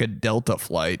just took a Delta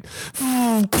flight.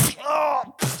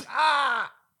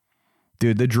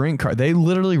 Dude, the drink cart, they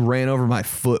literally ran over my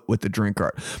foot with the drink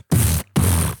cart.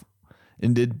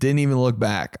 And didn't even look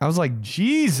back. I was like,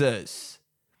 Jesus.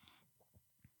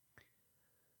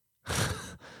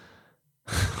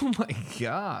 Oh my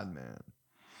God, man.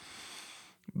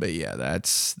 But yeah,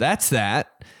 that's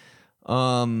that.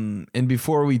 And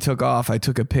before we took off, I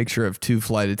took a picture of 2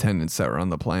 flight attendants that were on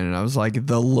the plane. And I was like,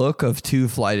 the look of 2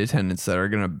 flight attendants that are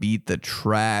going to beat the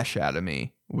trash out of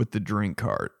me with the drink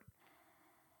cart.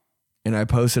 And I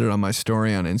posted it on my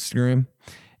story on Instagram.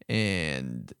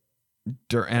 And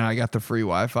I got the free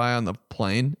Wi-Fi on the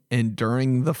plane, and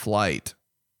during the flight,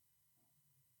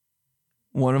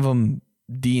 one of them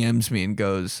DMs me and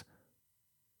goes,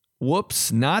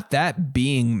 whoops, not that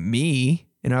being me.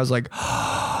 And I was like,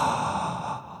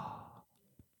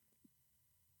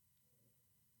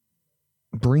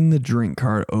 bring the drink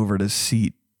cart over to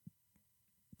seat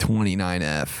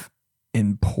 29F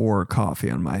and pour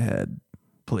coffee on my head.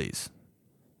 Please.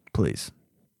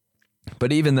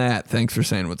 But even that, thanks for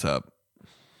saying what's up.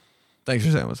 It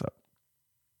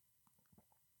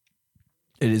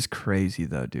is crazy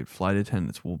though, dude. Flight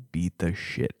attendants will beat the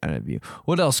shit out of you.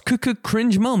 What else?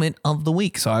 Cringe moment of the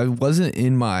week. So I wasn't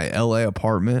in my LA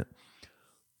apartment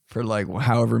for like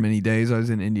however many days. I was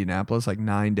in Indianapolis, like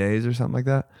 9 days or something like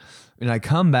that. And I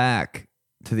come back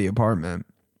to the apartment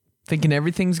thinking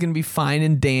everything's going to be fine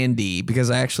and dandy, because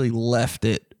I actually left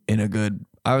it in a good,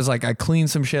 I was like, I cleaned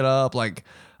some shit up. Like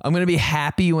I'm going to be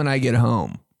happy when I get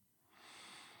home.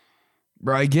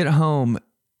 Bro, I get home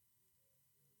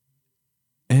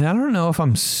and I don't know if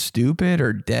I'm stupid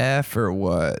or deaf or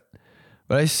what,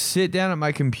 but I sit down at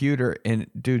my computer and,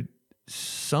 dude,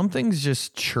 something's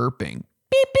just chirping.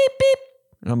 Beep, beep, beep.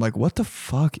 And I'm like, what the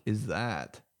fuck is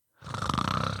that?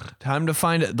 Time to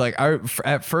find it. Like,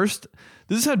 at first,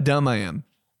 this is how dumb I am.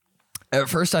 At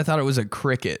first, I thought it was a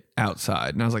cricket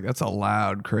outside. And I was like, that's a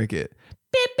loud cricket.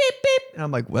 Beep, beep, beep. And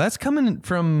I'm like, well, that's coming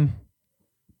from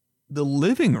the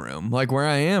living room, like where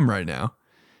I am right now.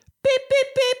 Beep, beep,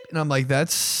 beep. And I'm like,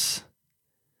 that's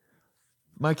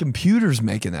my computer's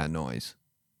making that noise.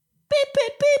 Beep,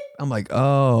 beep, beep. I'm like,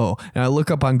 oh. And I look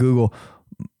up on Google,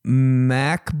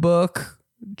 MacBook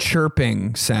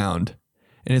chirping sound.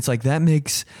 And it's like, that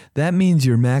means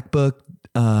your MacBook,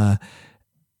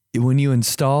 when you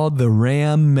installed the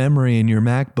RAM memory in your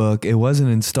MacBook, it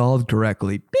wasn't installed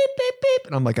correctly. Beep, beep, beep.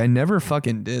 And I'm like, I never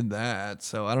fucking did that.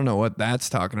 So I don't know what that's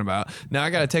talking about. Now I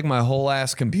got to take my whole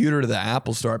ass computer to the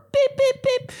Apple store. Beep, beep,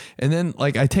 beep. And then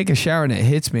like I take a shower and it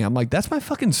hits me. I'm like, that's my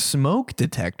fucking smoke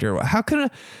detector. How could I,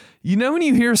 you know, when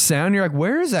you hear a sound, you're like,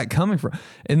 where is that coming from?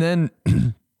 And then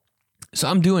so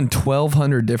I'm doing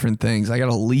 1,200 different things. I got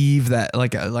to leave that.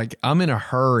 Like I'm in a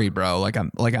hurry, bro.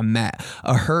 I'm mad.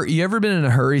 You ever been in a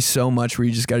hurry so much where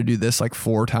you just got to do this like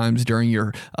 4 times during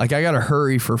your, like I got to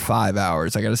hurry for 5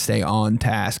 hours. I got to stay on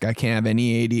task. I can't have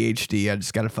any ADHD. I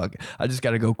just got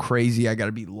to go crazy. I got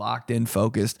to be locked in,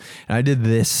 focused. And I did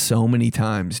this so many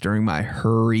times during my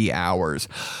hurry hours.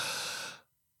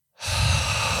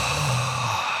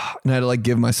 And I had to like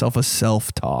give myself a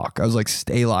self-talk. I was like,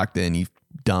 stay locked in, you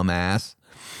dumbass.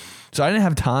 So I didn't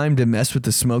have time to mess with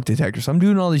the smoke detector. So I'm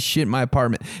doing all this shit in my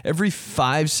apartment. Every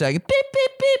 5 seconds, beep,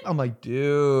 beep, beep. I'm like,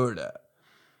 dude.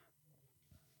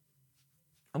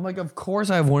 I'm like, of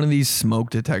course I have one of these smoke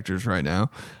detectors right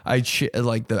now. I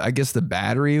guess the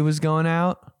battery was going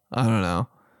out. I don't know.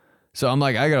 So I'm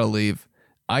like, I gotta leave.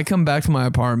 I come back to my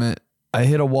apartment. I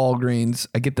hit a Walgreens.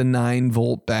 I get the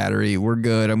 9-volt battery. We're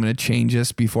good. I'm going to change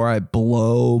this before I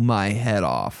blow my head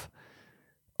off.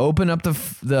 Open up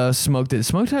the smoke detector.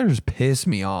 Smoke detectors piss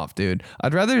me off, dude.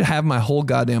 I'd rather have my whole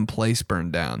goddamn place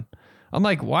burned down. I'm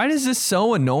like, why is this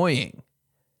so annoying?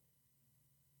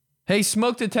 Hey,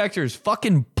 smoke detectors,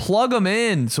 fucking plug them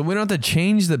in so we don't have to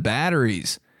change the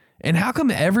batteries. And how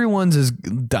come everyone's as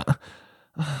dumb?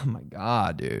 Oh my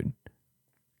God, dude.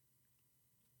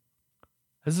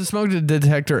 Has the smoke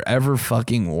detector ever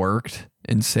fucking worked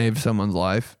and saved someone's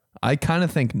life? I kind of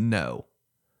think no.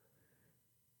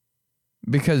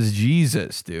 Because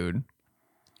Jesus, dude.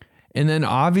 And then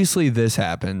obviously this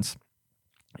happens.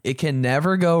 It can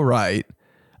never go right.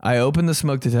 I open the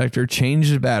smoke detector, change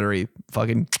the battery,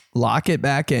 fucking lock it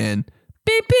back in.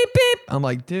 Beep, beep, beep. I'm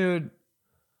like, dude.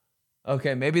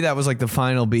 Okay, maybe that was like the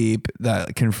final beep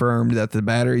that confirmed that the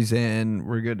battery's in.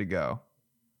 We're good to go.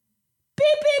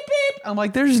 Beep, beep, beep. I'm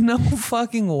like, there's no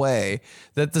fucking way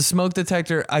that the smoke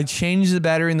detector, I changed the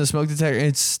battery in the smoke detector and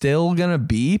it's still gonna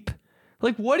beep.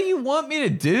 Like, what do you want me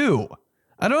to do?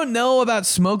 I don't know about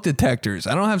smoke detectors.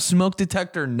 I don't have smoke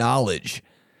detector knowledge.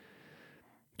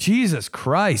 Jesus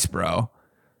Christ, bro.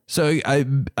 So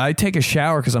I take a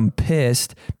shower because I'm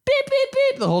pissed. Beep, beep,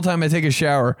 beep. The whole time I take a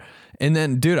shower. And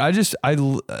then, dude, I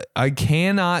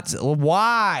cannot.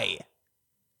 Why?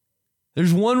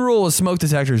 There's one rule with smoke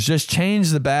detectors. Just change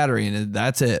the battery and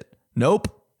that's it. Nope.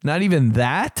 Not even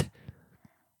that.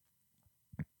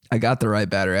 I got the right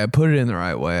battery. I put it in the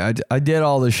right way. I did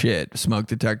all the shit. Smoke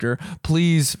detector.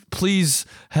 Please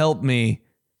help me.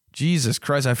 Jesus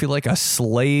Christ. I feel like a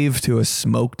slave to a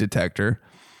smoke detector.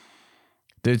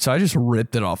 Dude, so I just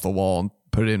ripped it off the wall and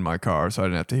put it in my car so I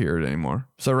didn't have to hear it anymore.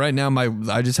 So right now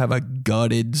I just have a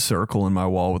gutted circle in my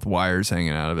wall with wires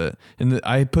hanging out of it. And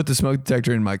I put the smoke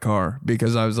detector in my car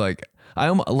because I was like,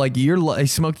 you're a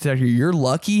smoke detector. You're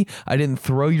lucky I didn't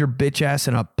throw your bitch ass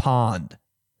in a pond.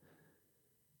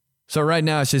 So right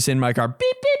now it's just in my car. Beep,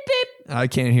 beep, beep. I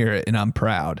can't hear it and I'm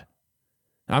proud.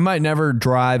 I might never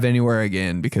drive anywhere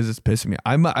again because it's pissing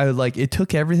me. It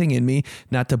took everything in me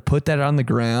not to put that on the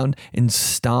ground and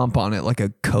stomp on it like a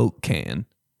Coke can.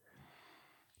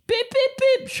 Beep, beep,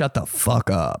 beep. Shut the fuck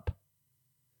up.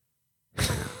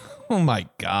 Oh my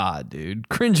God, dude.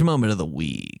 Cringe moment of the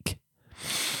week.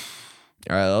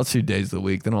 All right, let's do days of the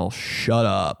week. Then I'll shut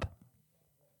up.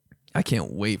 I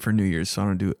can't wait for New Year's, so I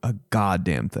don't do a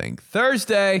goddamn thing.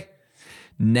 Thursday,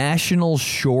 National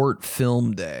Short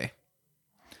Film Day.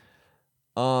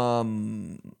 Man.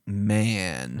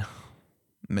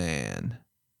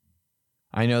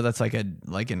 I know that's like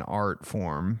an art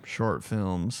form, short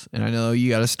films. And I know you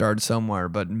got to start somewhere,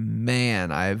 but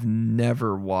man, I've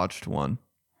never watched one.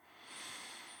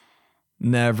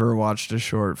 Never watched a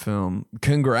short film.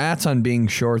 Congrats on being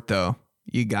short, though.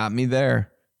 You got me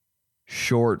there.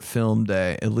 Short film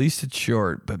day. At least it's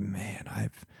short. But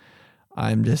man,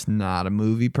 I'm just not a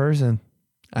movie person.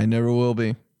 I never will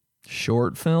be.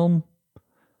 Short film?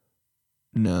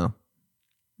 No.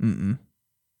 Mm-mm.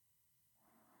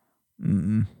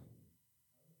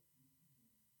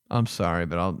 I'm sorry,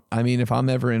 but if I'm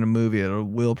ever in a movie, it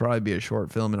will probably be a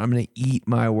short film, and I'm going to eat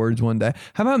my words one day.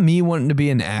 How about me wanting to be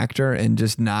an actor and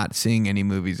just not seeing any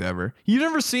movies ever? You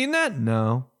never seen that?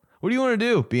 No. What do you want to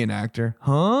do? Be an actor?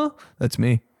 Huh? That's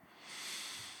me.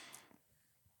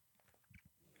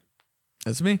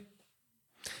 That's me.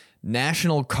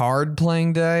 National Card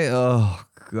Playing Day? Oh,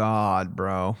 God,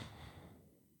 bro.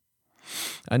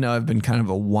 I know I've been kind of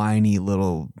a whiny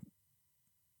little...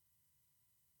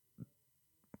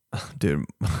 Dude,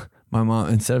 my mom,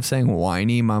 instead of saying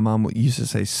whiny, my mom used to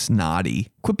say snotty.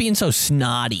 Quit being so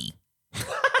snotty.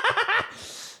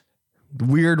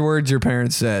 Weird words your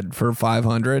parents said for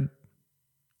 500.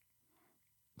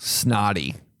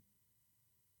 Snotty.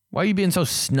 Why are you being so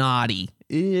snotty?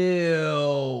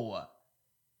 Ew.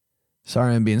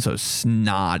 Sorry, I'm being so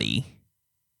snotty.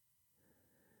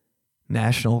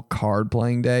 National Card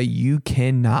Playing Day. You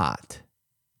cannot.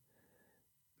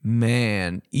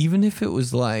 Man, even if it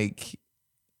was like,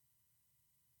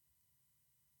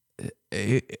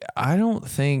 I don't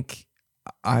think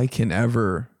I can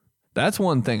ever. That's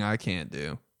one thing I can't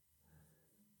do.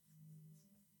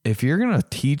 If you're going to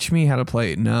teach me how to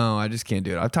play, no, I just can't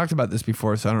do it. I've talked about this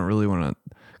before, so I don't really want to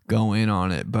go in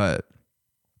on it, but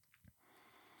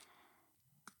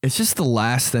it's just the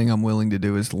last thing I'm willing to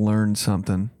do is learn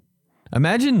something.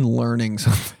 Imagine learning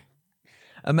something.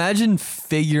 Imagine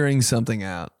figuring something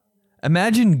out.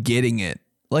 Imagine getting it.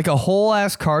 Like a whole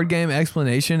ass card game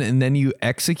explanation and then you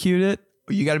execute it.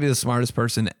 You got to be the smartest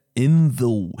person in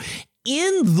the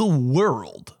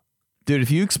world. Dude, if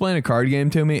you explain a card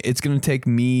game to me, it's going to take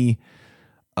me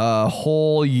a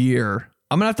whole year.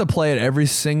 I'm going to have to play it every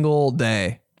single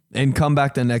day and come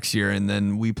back the next year and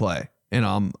then we play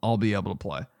and I'll be able to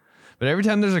play. But every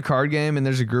time there's a card game and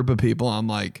there's a group of people, I'm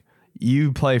like,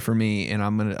 you play for me and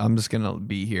I'm just going to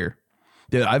be here.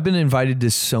 Dude, I've been invited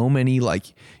to so many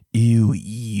like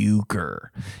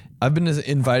euchre. I've been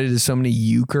invited to so many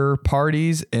euchre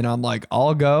parties and I'm like,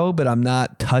 I'll go, but I'm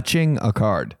not touching a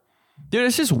card. Dude,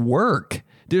 it's just work.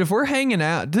 Dude, if we're hanging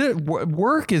out, dude,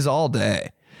 work is all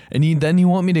day. And then you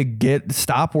want me to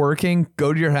stop working,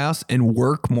 go to your house and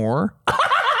work more?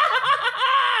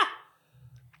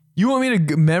 You want me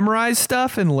to memorize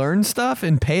stuff and learn stuff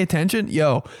and pay attention?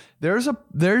 Yo,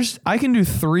 I can do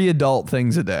 3 adult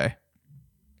things a day.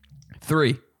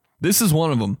 3. This is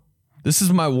one of them. This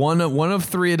is my one of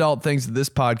 3 adult things of this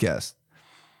podcast.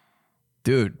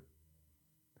 Dude.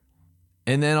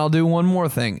 And then I'll do one more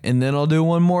thing. And then I'll do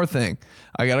one more thing.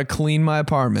 I got to clean my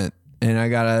apartment. And I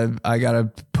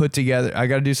gotta put together, I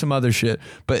gotta do some other shit.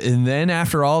 And then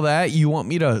after all that, you want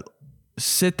me to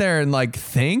sit there and like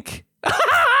think?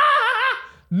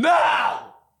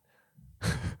 No!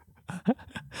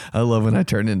 I love when I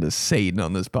turn into Satan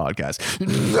on this podcast.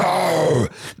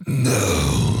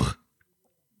 No.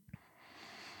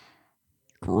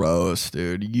 Gross,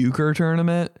 dude. Euchre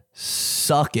tournament?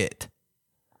 Suck it.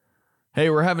 Hey,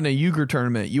 we're having a euchre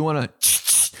tournament. You want to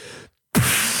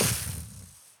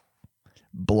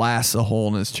blast a hole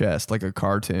in his chest like a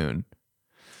cartoon?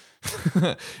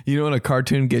 You know when a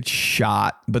cartoon gets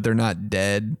shot, but they're not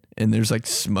dead, and there's like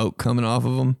smoke coming off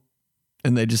of them,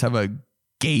 and they just have a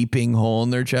gaping hole in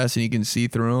their chest, and you can see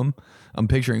through them? I'm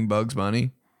picturing Bugs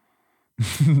Bunny.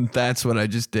 That's what I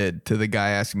just did to the guy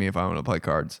asking me if I want to play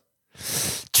cards.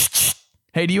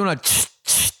 Hey, do you want to...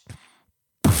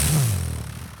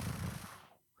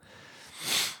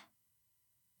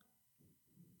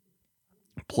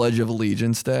 Pledge of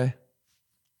Allegiance Day.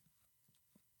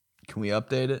 Can we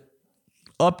update it?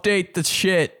 Update the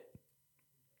shit.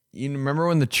 You remember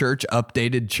when the church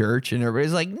updated church and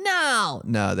everybody's like, no.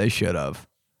 No, they should have.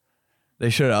 They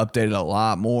should have updated a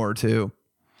lot more too.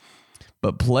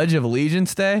 But Pledge of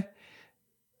Allegiance Day,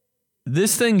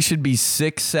 this thing should be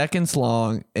 6 seconds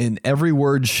long and every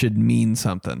word should mean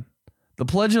something. The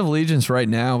Pledge of Allegiance right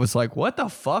now is like, what the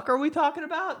fuck are we talking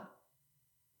about?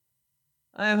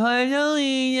 I pledge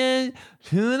allegiance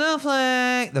to the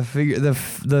flag.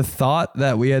 The thought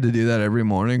that we had to do that every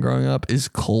morning growing up is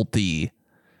culty.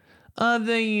 Of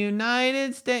the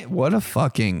United States. What a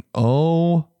fucking,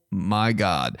 oh my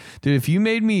God. Dude, if you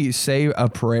made me say a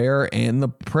prayer and the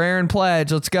prayer and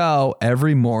pledge, let's go,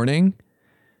 every morning,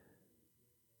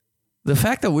 The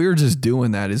fact that we were just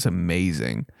doing that is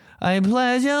amazing. I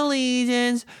pledge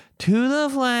allegiance to the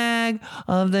flag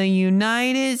of the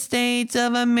United States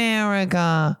of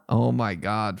America. Oh my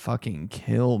God, fucking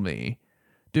kill me.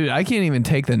 Dude, I can't even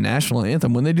take the national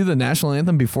anthem. When they do the national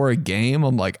anthem before a game,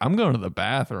 I'm like, I'm going to the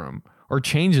bathroom or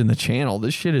changing the channel.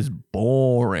 This shit is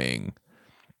boring.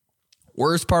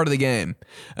 Worst part of the game.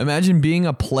 Imagine being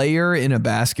a player in a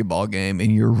basketball game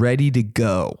and you're ready to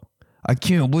go. I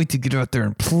can't wait to get out there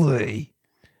and play.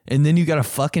 And then you got to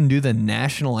fucking do the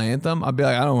national anthem. I'd be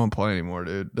like, I don't want to play anymore,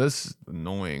 dude. This is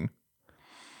annoying.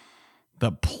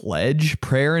 The pledge,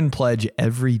 prayer and pledge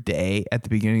every day at the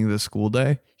beginning of the school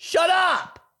day. Shut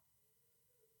up.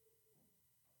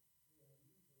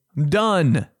 I'm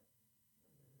done.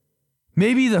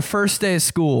 Maybe the first day of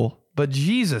school, but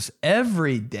Jesus,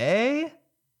 every day?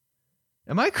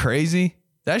 Am I crazy?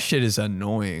 That shit is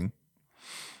annoying.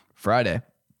 Friday,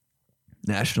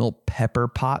 National Pepper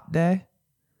Pot Day.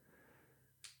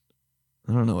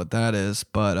 I don't know what that is,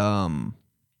 but I'll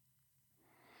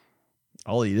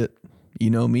eat it. You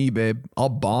know me, babe. I'll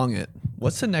bong it.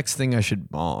 What's the next thing I should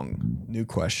bong? New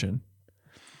question.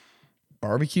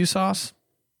 Barbecue sauce?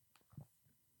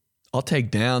 I'll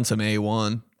take down some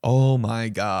A1. Oh my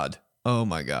God. Oh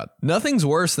my God. Nothing's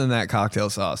worse than that cocktail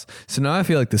sauce. So now I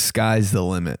feel like the sky's the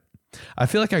limit. I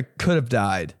feel like I could have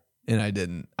died and I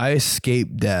didn't. I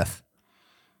escaped death.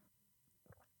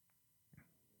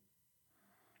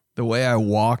 The way I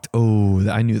walked,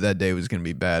 I knew that day was going to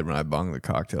be bad when I bonged the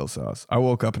cocktail sauce. I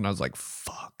woke up and I was like,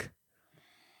 fuck.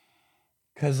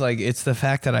 Because, like, it's the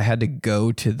fact that I had to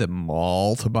go to the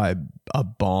mall to buy a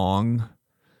bong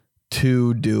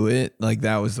to do it. Like,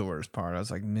 that was the worst part. I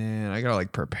was like, man, I got to,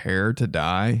 like, prepare to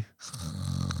die.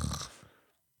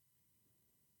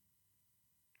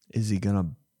 Is he going to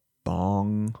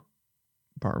bong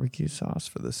barbecue sauce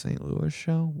for the St. Louis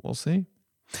show? We'll see.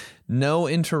 No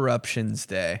interruptions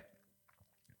day.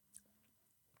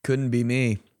 Couldn't be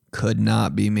me. Could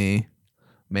not be me.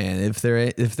 Man, if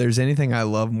there's anything I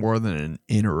love more than an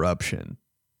interruption,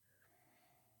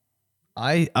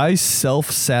 I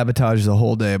self-sabotage the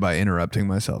whole day by interrupting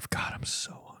myself. God, I'm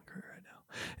so hungry right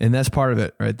now. And that's part of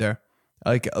it right there.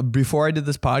 Like, before I did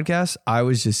this podcast, I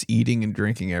was just eating and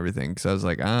drinking everything because I was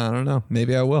like, I don't know.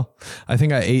 Maybe I will. I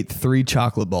think I ate 3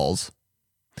 chocolate balls.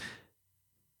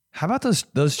 How about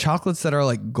those chocolates that are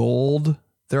like gold?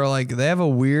 They're like, they have a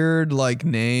weird like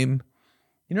name.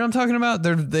 You know what I'm talking about?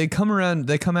 They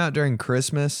come out during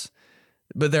Christmas,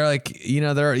 but they're like, you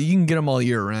know, you can get them all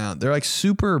year round. They're like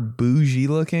super bougie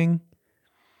looking.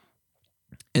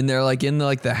 And they're like in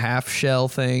like the half shell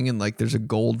thing, and like there's a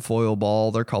gold foil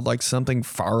ball. They're called like something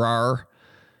Farrar.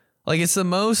 Like, it's the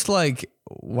most like,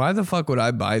 why the fuck would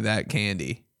I buy that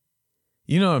candy?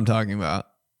 You know what I'm talking about.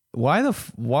 Why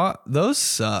those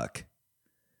suck?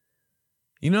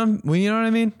 You know what I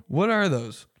mean? What are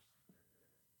those?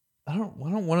 I don't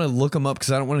want to look them up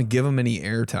because I don't want to give them any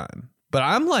airtime. But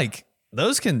I'm like,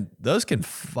 those can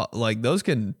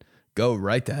go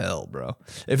right to hell, bro.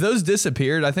 If those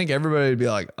disappeared, I think everybody would be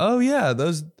like, oh yeah,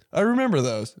 I remember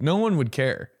those. No one would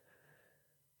care.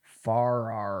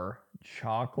 Farrar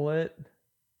chocolate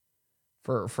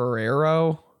for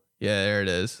Ferrero. Yeah, there it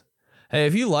is. Hey,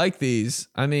 if you like these,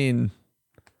 I mean,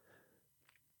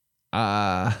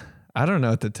 I don't know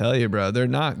what to tell you, bro. They're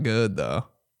not good, though.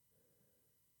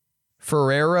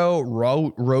 Ferrero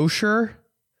Rocher?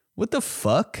 What the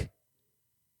fuck?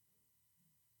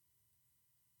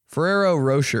 Ferrero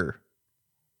Rocher.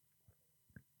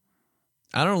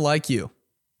 I don't like you.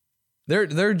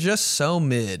 They're just so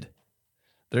mid.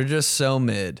 They're just so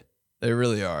mid. They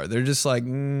really are. They're just like,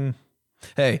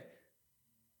 hey.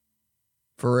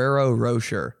 Ferrero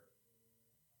Rocher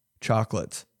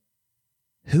chocolates.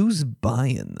 Who's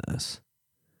buying this?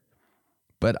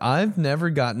 But I've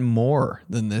never gotten more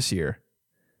than this year.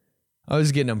 I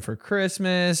was getting them for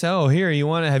Christmas. Oh, here,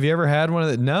 have you ever had one of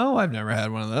the? No, I've never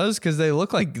had one of those because they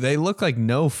look like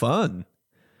no fun.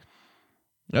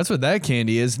 That's what that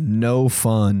candy is. No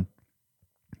fun.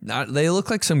 They look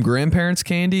like some grandparents'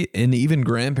 candy, and even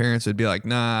grandparents would be like,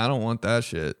 nah, I don't want that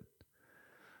shit.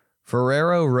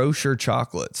 Ferrero Rocher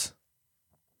chocolates.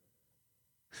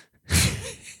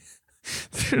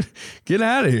 Get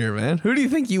out of here, man. Who do you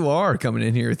think you are coming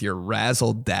in here with your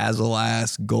razzle dazzle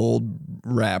ass gold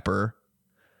wrapper?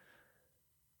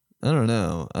 I don't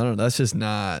know. That's just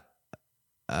not.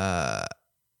 And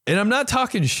I'm not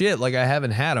talking shit like I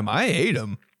haven't had them. I ate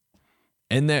them.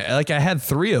 And I had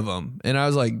 3 of them. And I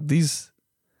was like, these.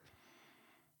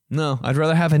 No, I'd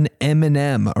rather have an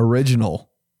M&M original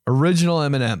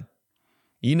M&M.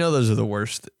 You know those are the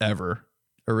worst ever.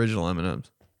 Original M&Ms.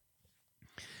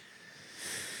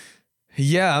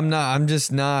 Yeah, I'm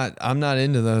not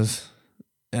into those.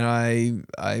 And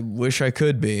I wish I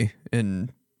could be.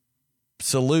 And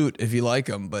salute if you like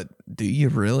them, but do you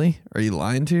really? Are you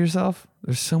lying to yourself?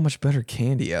 There's so much better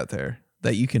candy out there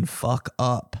that you can fuck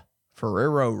up.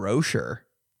 Ferrero Rocher.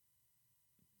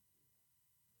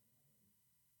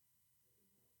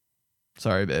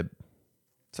 Sorry, babe.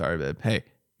 Hey,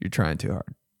 you're trying too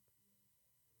hard.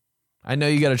 I know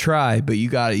you got to try, but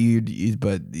but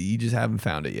you just haven't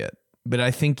found it yet. But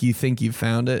I think you've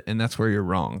found it, and that's where you're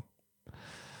wrong.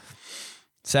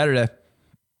 Saturday.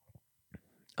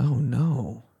 Oh,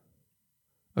 no.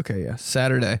 Okay, yeah.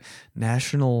 Saturday.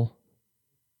 National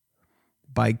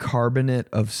Bicarbonate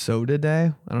of Soda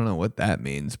Day. I don't know what that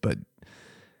means, but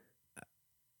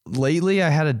lately I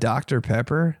had a Dr.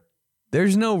 Pepper.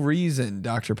 There's no reason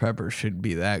Dr. Pepper should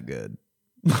be that good.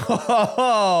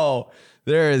 Oh,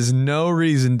 there is no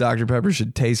reason Dr. Pepper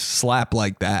should slap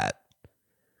like that.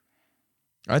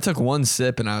 I took one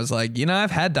sip and I was like,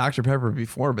 I've had Dr. Pepper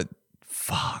before, but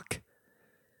fuck.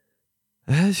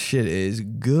 That shit is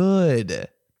good. And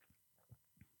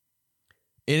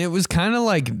it was kind of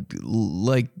like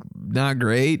not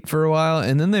great for a while.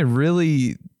 And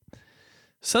then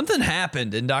something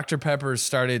happened and Dr. Pepper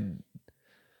started,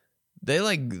 I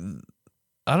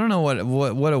don't know what it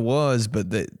was, but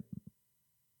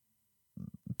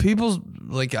people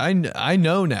I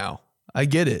know now. I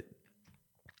get it.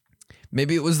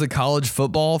 Maybe it was the college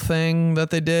football thing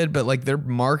that they did, but their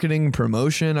marketing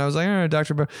promotion, I was like, all right,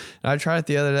 Dr. Pepper. And I tried it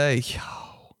the other day. Yo.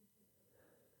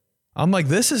 I'm like,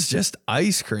 this is just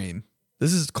ice cream.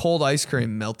 This is cold ice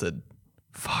cream melted.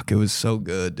 Fuck, it was so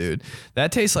good, dude.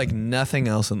 That tastes like nothing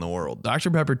else in the world.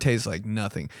 Dr. Pepper tastes like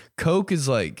nothing. Coke is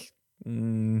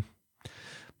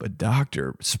but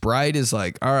Sprite is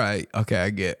all right,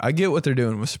 okay, I get what they're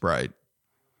doing with Sprite.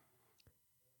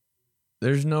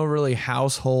 There's no really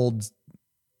household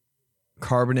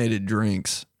carbonated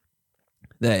drinks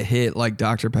that hit like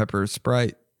Dr. Pepper or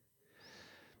Sprite.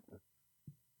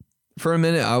 For a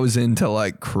minute, I was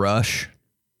into Crush,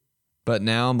 but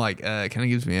now I'm it kind of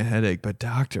gives me a headache. But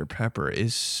Dr. Pepper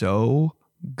is so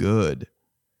good.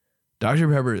 Dr.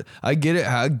 Pepper, I get it.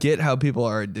 I get how people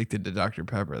are addicted to Dr.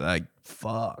 Pepper.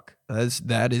 Fuck.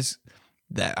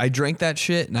 That I drank that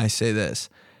shit and I say this.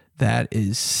 That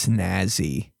is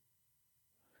snazzy.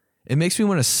 It makes me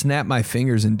want to snap my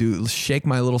fingers and shake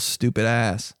my little stupid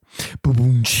ass.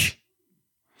 Ba-boom-ch.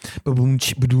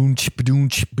 Ba-boom-ch, ba-doom-ch,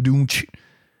 ba-doom-ch, ba-doom-ch.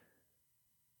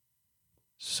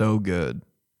 So good.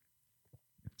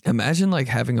 Imagine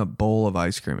having a bowl of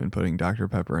ice cream and putting Dr.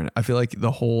 Pepper in it. I feel like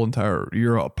the whole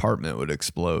your apartment would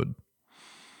explode.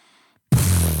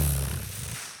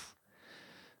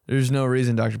 There's no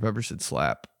reason Dr. Pepper should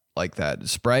slap like that.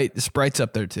 Sprite's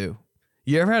up there too.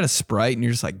 You ever had a Sprite and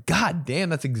you're just like, God damn,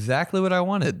 that's exactly what I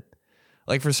wanted.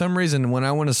 For some reason, when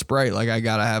I want a Sprite, I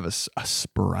gotta have a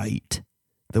Sprite.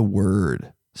 The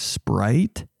word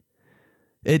Sprite.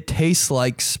 It tastes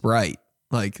like Sprite.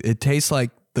 It tastes like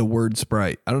the word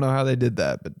Sprite. I don't know how they did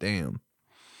that, but damn.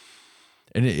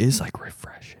 And it is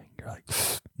refreshing. You're like,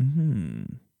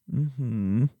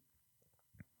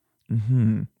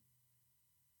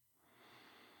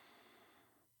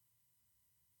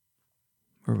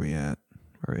 Where are we at?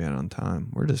 Where are we at on time?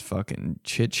 We're just fucking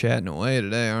chit-chatting away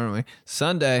today, aren't we?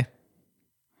 Sunday.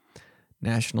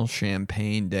 National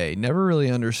Champagne Day. Never really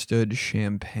understood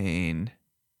champagne.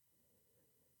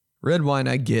 Red wine,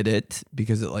 I get it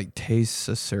because it tastes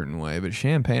a certain way. But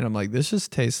champagne, I'm like, this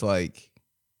just tastes like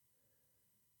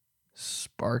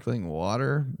sparkling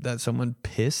water that someone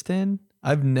pissed in.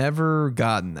 I've never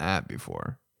gotten that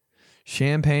before.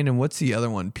 Champagne, and what's the other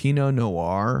one? Pinot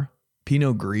Noir?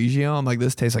 Pinot Grigio? I'm like,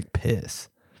 this tastes like piss.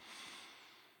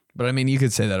 But I mean, you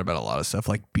could say that about a lot of stuff.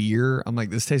 Like beer, I'm like,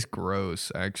 this tastes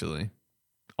gross, actually.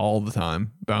 All the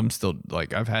time. But I'm still,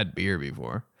 I've had beer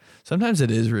before. Sometimes it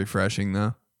is refreshing,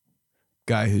 though.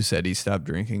 Guy who said he stopped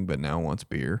drinking but now wants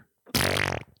beer.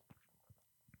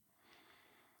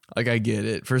 I get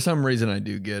it. For some reason, I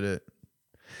do get it.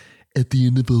 At the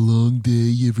end of a long day,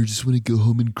 you ever just want to go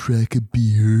home and crack a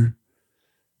beer?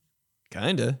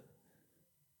 Kinda.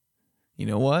 You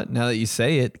know what? Now that you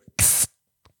say it,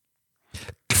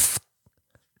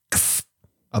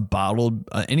 a bottled,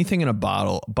 anything in a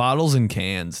bottle, bottles and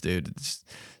cans, dude. It's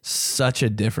such a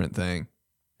different thing.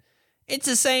 It's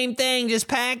the same thing, just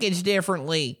packaged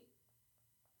differently.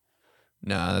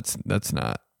 No, that's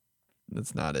not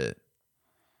it.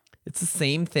 It's the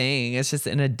same thing. It's just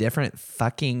in a different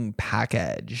fucking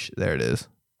package. There it is.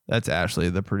 That's Ashley,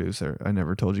 the producer I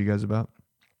never told you guys about.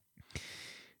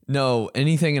 No,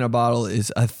 anything in a bottle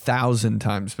is 1,000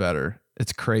 times better.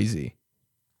 It's crazy.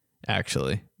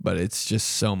 actually, but it's just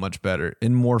so much better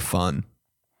and more fun.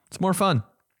 It's more fun.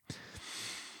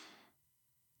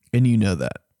 And you know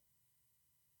that.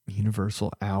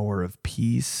 Universal Hour of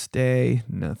Peace Day.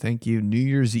 No, thank you. New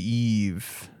Year's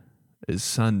Eve is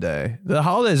Sunday. The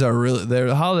holidays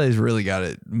really got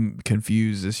it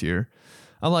confused this year.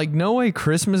 I'm like, no way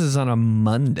Christmas is on a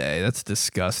Monday. That's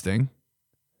disgusting.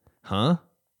 Huh?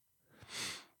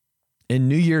 And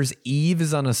New Year's Eve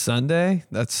is on a Sunday?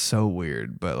 That's so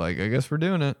weird. But like, I guess we're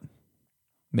doing it.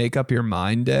 Make up your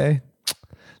mind day.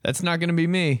 That's not going to be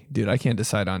me. Dude, I can't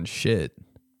decide on shit.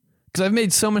 Because I've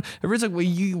made so many. Everyone's like, well,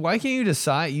 why can't you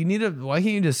decide? Why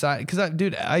can't you decide? Because,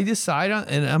 I decide on,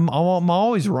 and I'm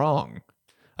always wrong.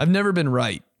 I've never been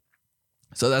right.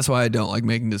 So that's why I don't like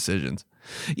making decisions.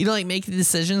 You don't like making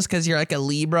decisions because you're like a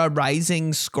Libra,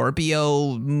 rising,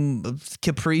 Scorpio,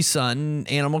 Capri Sun,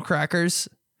 animal crackers?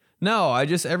 No,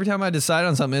 every time I decide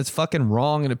on something, it's fucking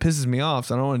wrong and it pisses me off.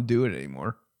 So I don't want to do it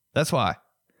anymore. That's why.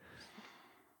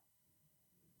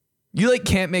 You like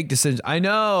can't make decisions. I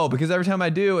know, because every time I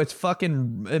do, it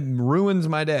ruins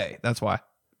my day. That's why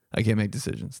I can't make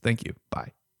decisions. Thank you.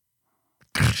 Bye.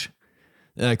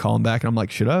 And I call him back and I'm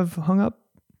like, should I have hung up?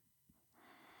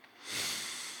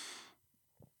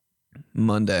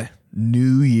 Monday,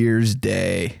 New Year's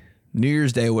Day. New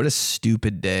Year's Day, what a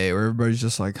stupid day where everybody's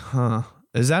just like, huh?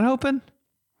 Is that open?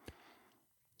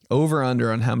 Over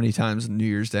under on how many times New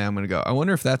Year's Day I'm going to go. I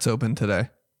wonder if that's open today.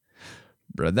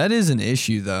 Bro, that is an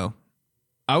issue though.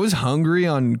 I was hungry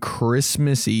on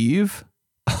Christmas Eve.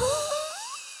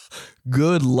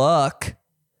 Good luck.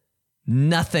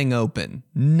 Nothing open.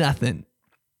 Nothing.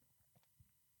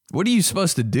 What are you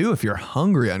supposed to do if you're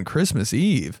hungry on Christmas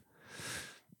Eve?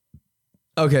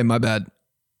 Okay, my bad.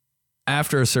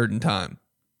 After a certain time.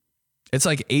 It's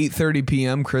like 8:30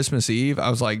 p.m. Christmas Eve. I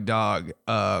was like, dog,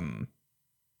 not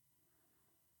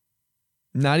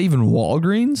even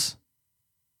Walgreens?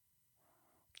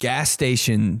 Gas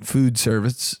station, food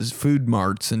service, food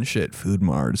marts and shit. Food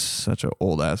marts, such an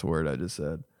old ass word I just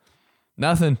said.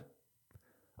 Nothing.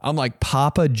 I'm like,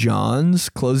 Papa John's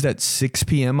closed at 6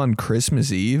 p.m. on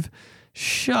Christmas Eve.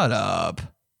 Shut up.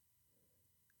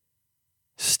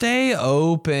 Stay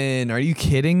open. Are you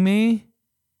kidding me?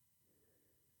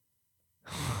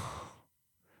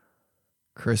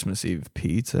 Christmas Eve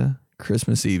pizza.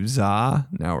 Christmas Eve za.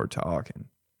 Now we're talking.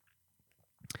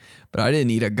 But I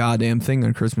didn't eat a goddamn thing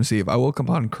on Christmas Eve. I woke up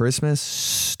on Christmas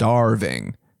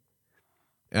starving.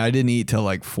 And I didn't eat till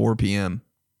like 4 p.m.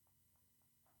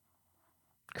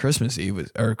 Christmas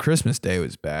Day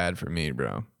was bad for me,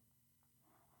 bro.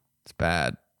 It's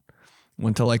bad.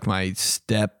 Went to like my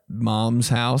stepmom's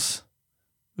house.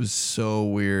 It was so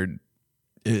weird.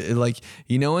 It like,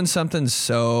 you know, when something's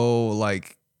so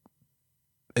like,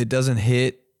 it doesn't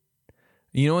hit.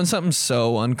 You know, when something's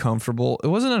so uncomfortable, it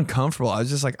wasn't uncomfortable. I was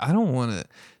just like, I don't want to,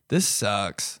 this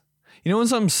sucks. You know, when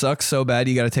something sucks so bad,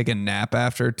 you got to take a nap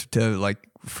after to like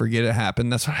forget it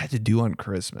happened. That's what I had to do on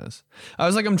Christmas. I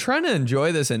was like, I'm trying to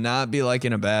enjoy this and not be like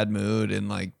in a bad mood and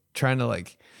like trying to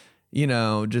like, you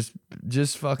know,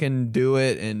 just fucking do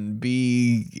it and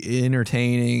be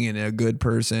entertaining and a good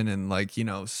person and like, you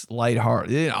know,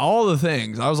 lighthearted, all the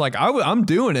things. I was like, I'm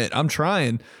doing it. I'm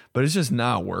trying, but it's just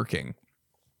not working.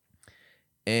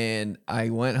 And I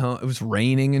went home. It was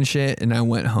raining and shit. And I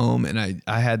went home and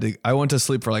I went to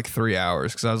sleep for like 3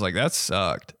 hours because I was like, that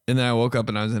sucked. And then I woke up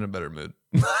and I was in a better mood.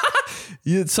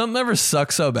 Something ever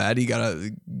sucks so bad, you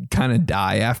gotta kind of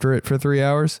die after it for 3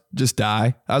 hours. Just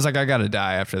die. I was like, I gotta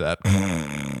die after that.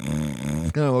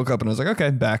 And I woke up and I was like, okay,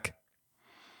 back.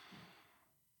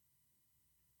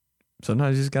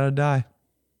 Sometimes you just gotta die.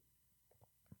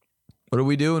 What do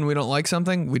we do when we don't like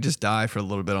something? We just die for a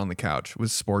little bit on the couch with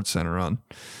SportsCenter on.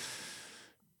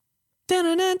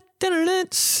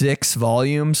 6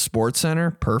 volume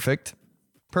SportsCenter. Perfect.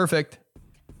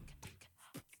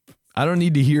 I don't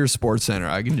need to hear SportsCenter.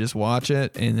 I can just watch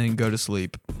it and then go to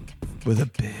sleep with a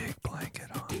big blanket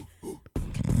on.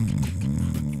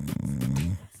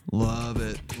 Love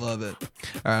it. All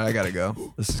right, I gotta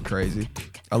go. This is crazy.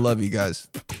 I love you guys.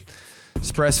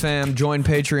 Express fam, join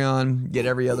Patreon, get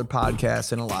every other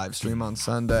podcast and a live stream on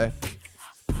Sunday.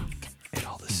 And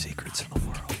all the secrets in the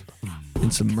world.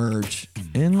 And some merch.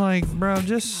 And like, bro,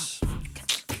 it's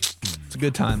a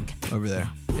good time over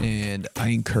there. And I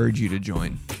encourage you to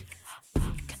join.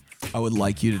 I would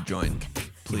like you to join,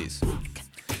 please.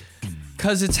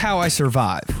 Because it's how I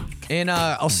survive. And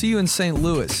I'll see you in St.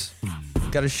 Louis.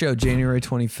 Got a show January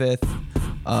 25th.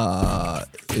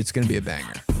 It's going to be a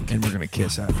banger. And we're going to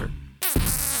kiss after.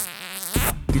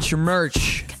 Get your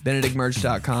merch,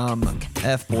 benedictmerch.com,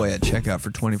 FBoy at checkout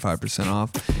for 25%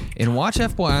 off. And watch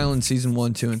F-Boy Island season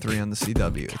 1, 2, and 3 on the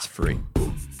CW. It's free.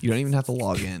 You don't even have to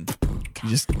log in. You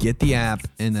just get the app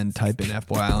and then type in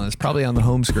F-Boy Island. It's probably on the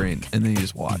home screen, and then you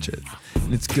just watch it.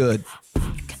 And it's good.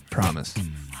 Promise.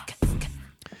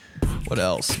 What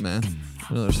else, man?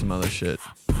 I know there's some other shit.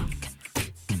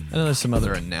 I know there's some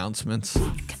other announcements.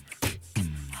 I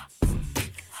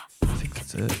think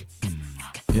that's it.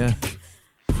 Yeah.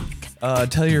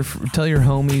 Tell your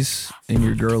homies and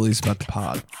your girlies about the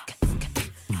pod.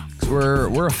 'Cause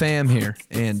we're a fam here,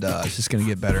 and it's just gonna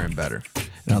get better and better.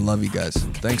 And I love you guys.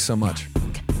 Thanks so much.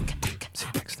 See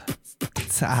you next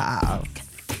time.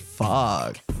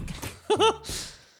 Fuck.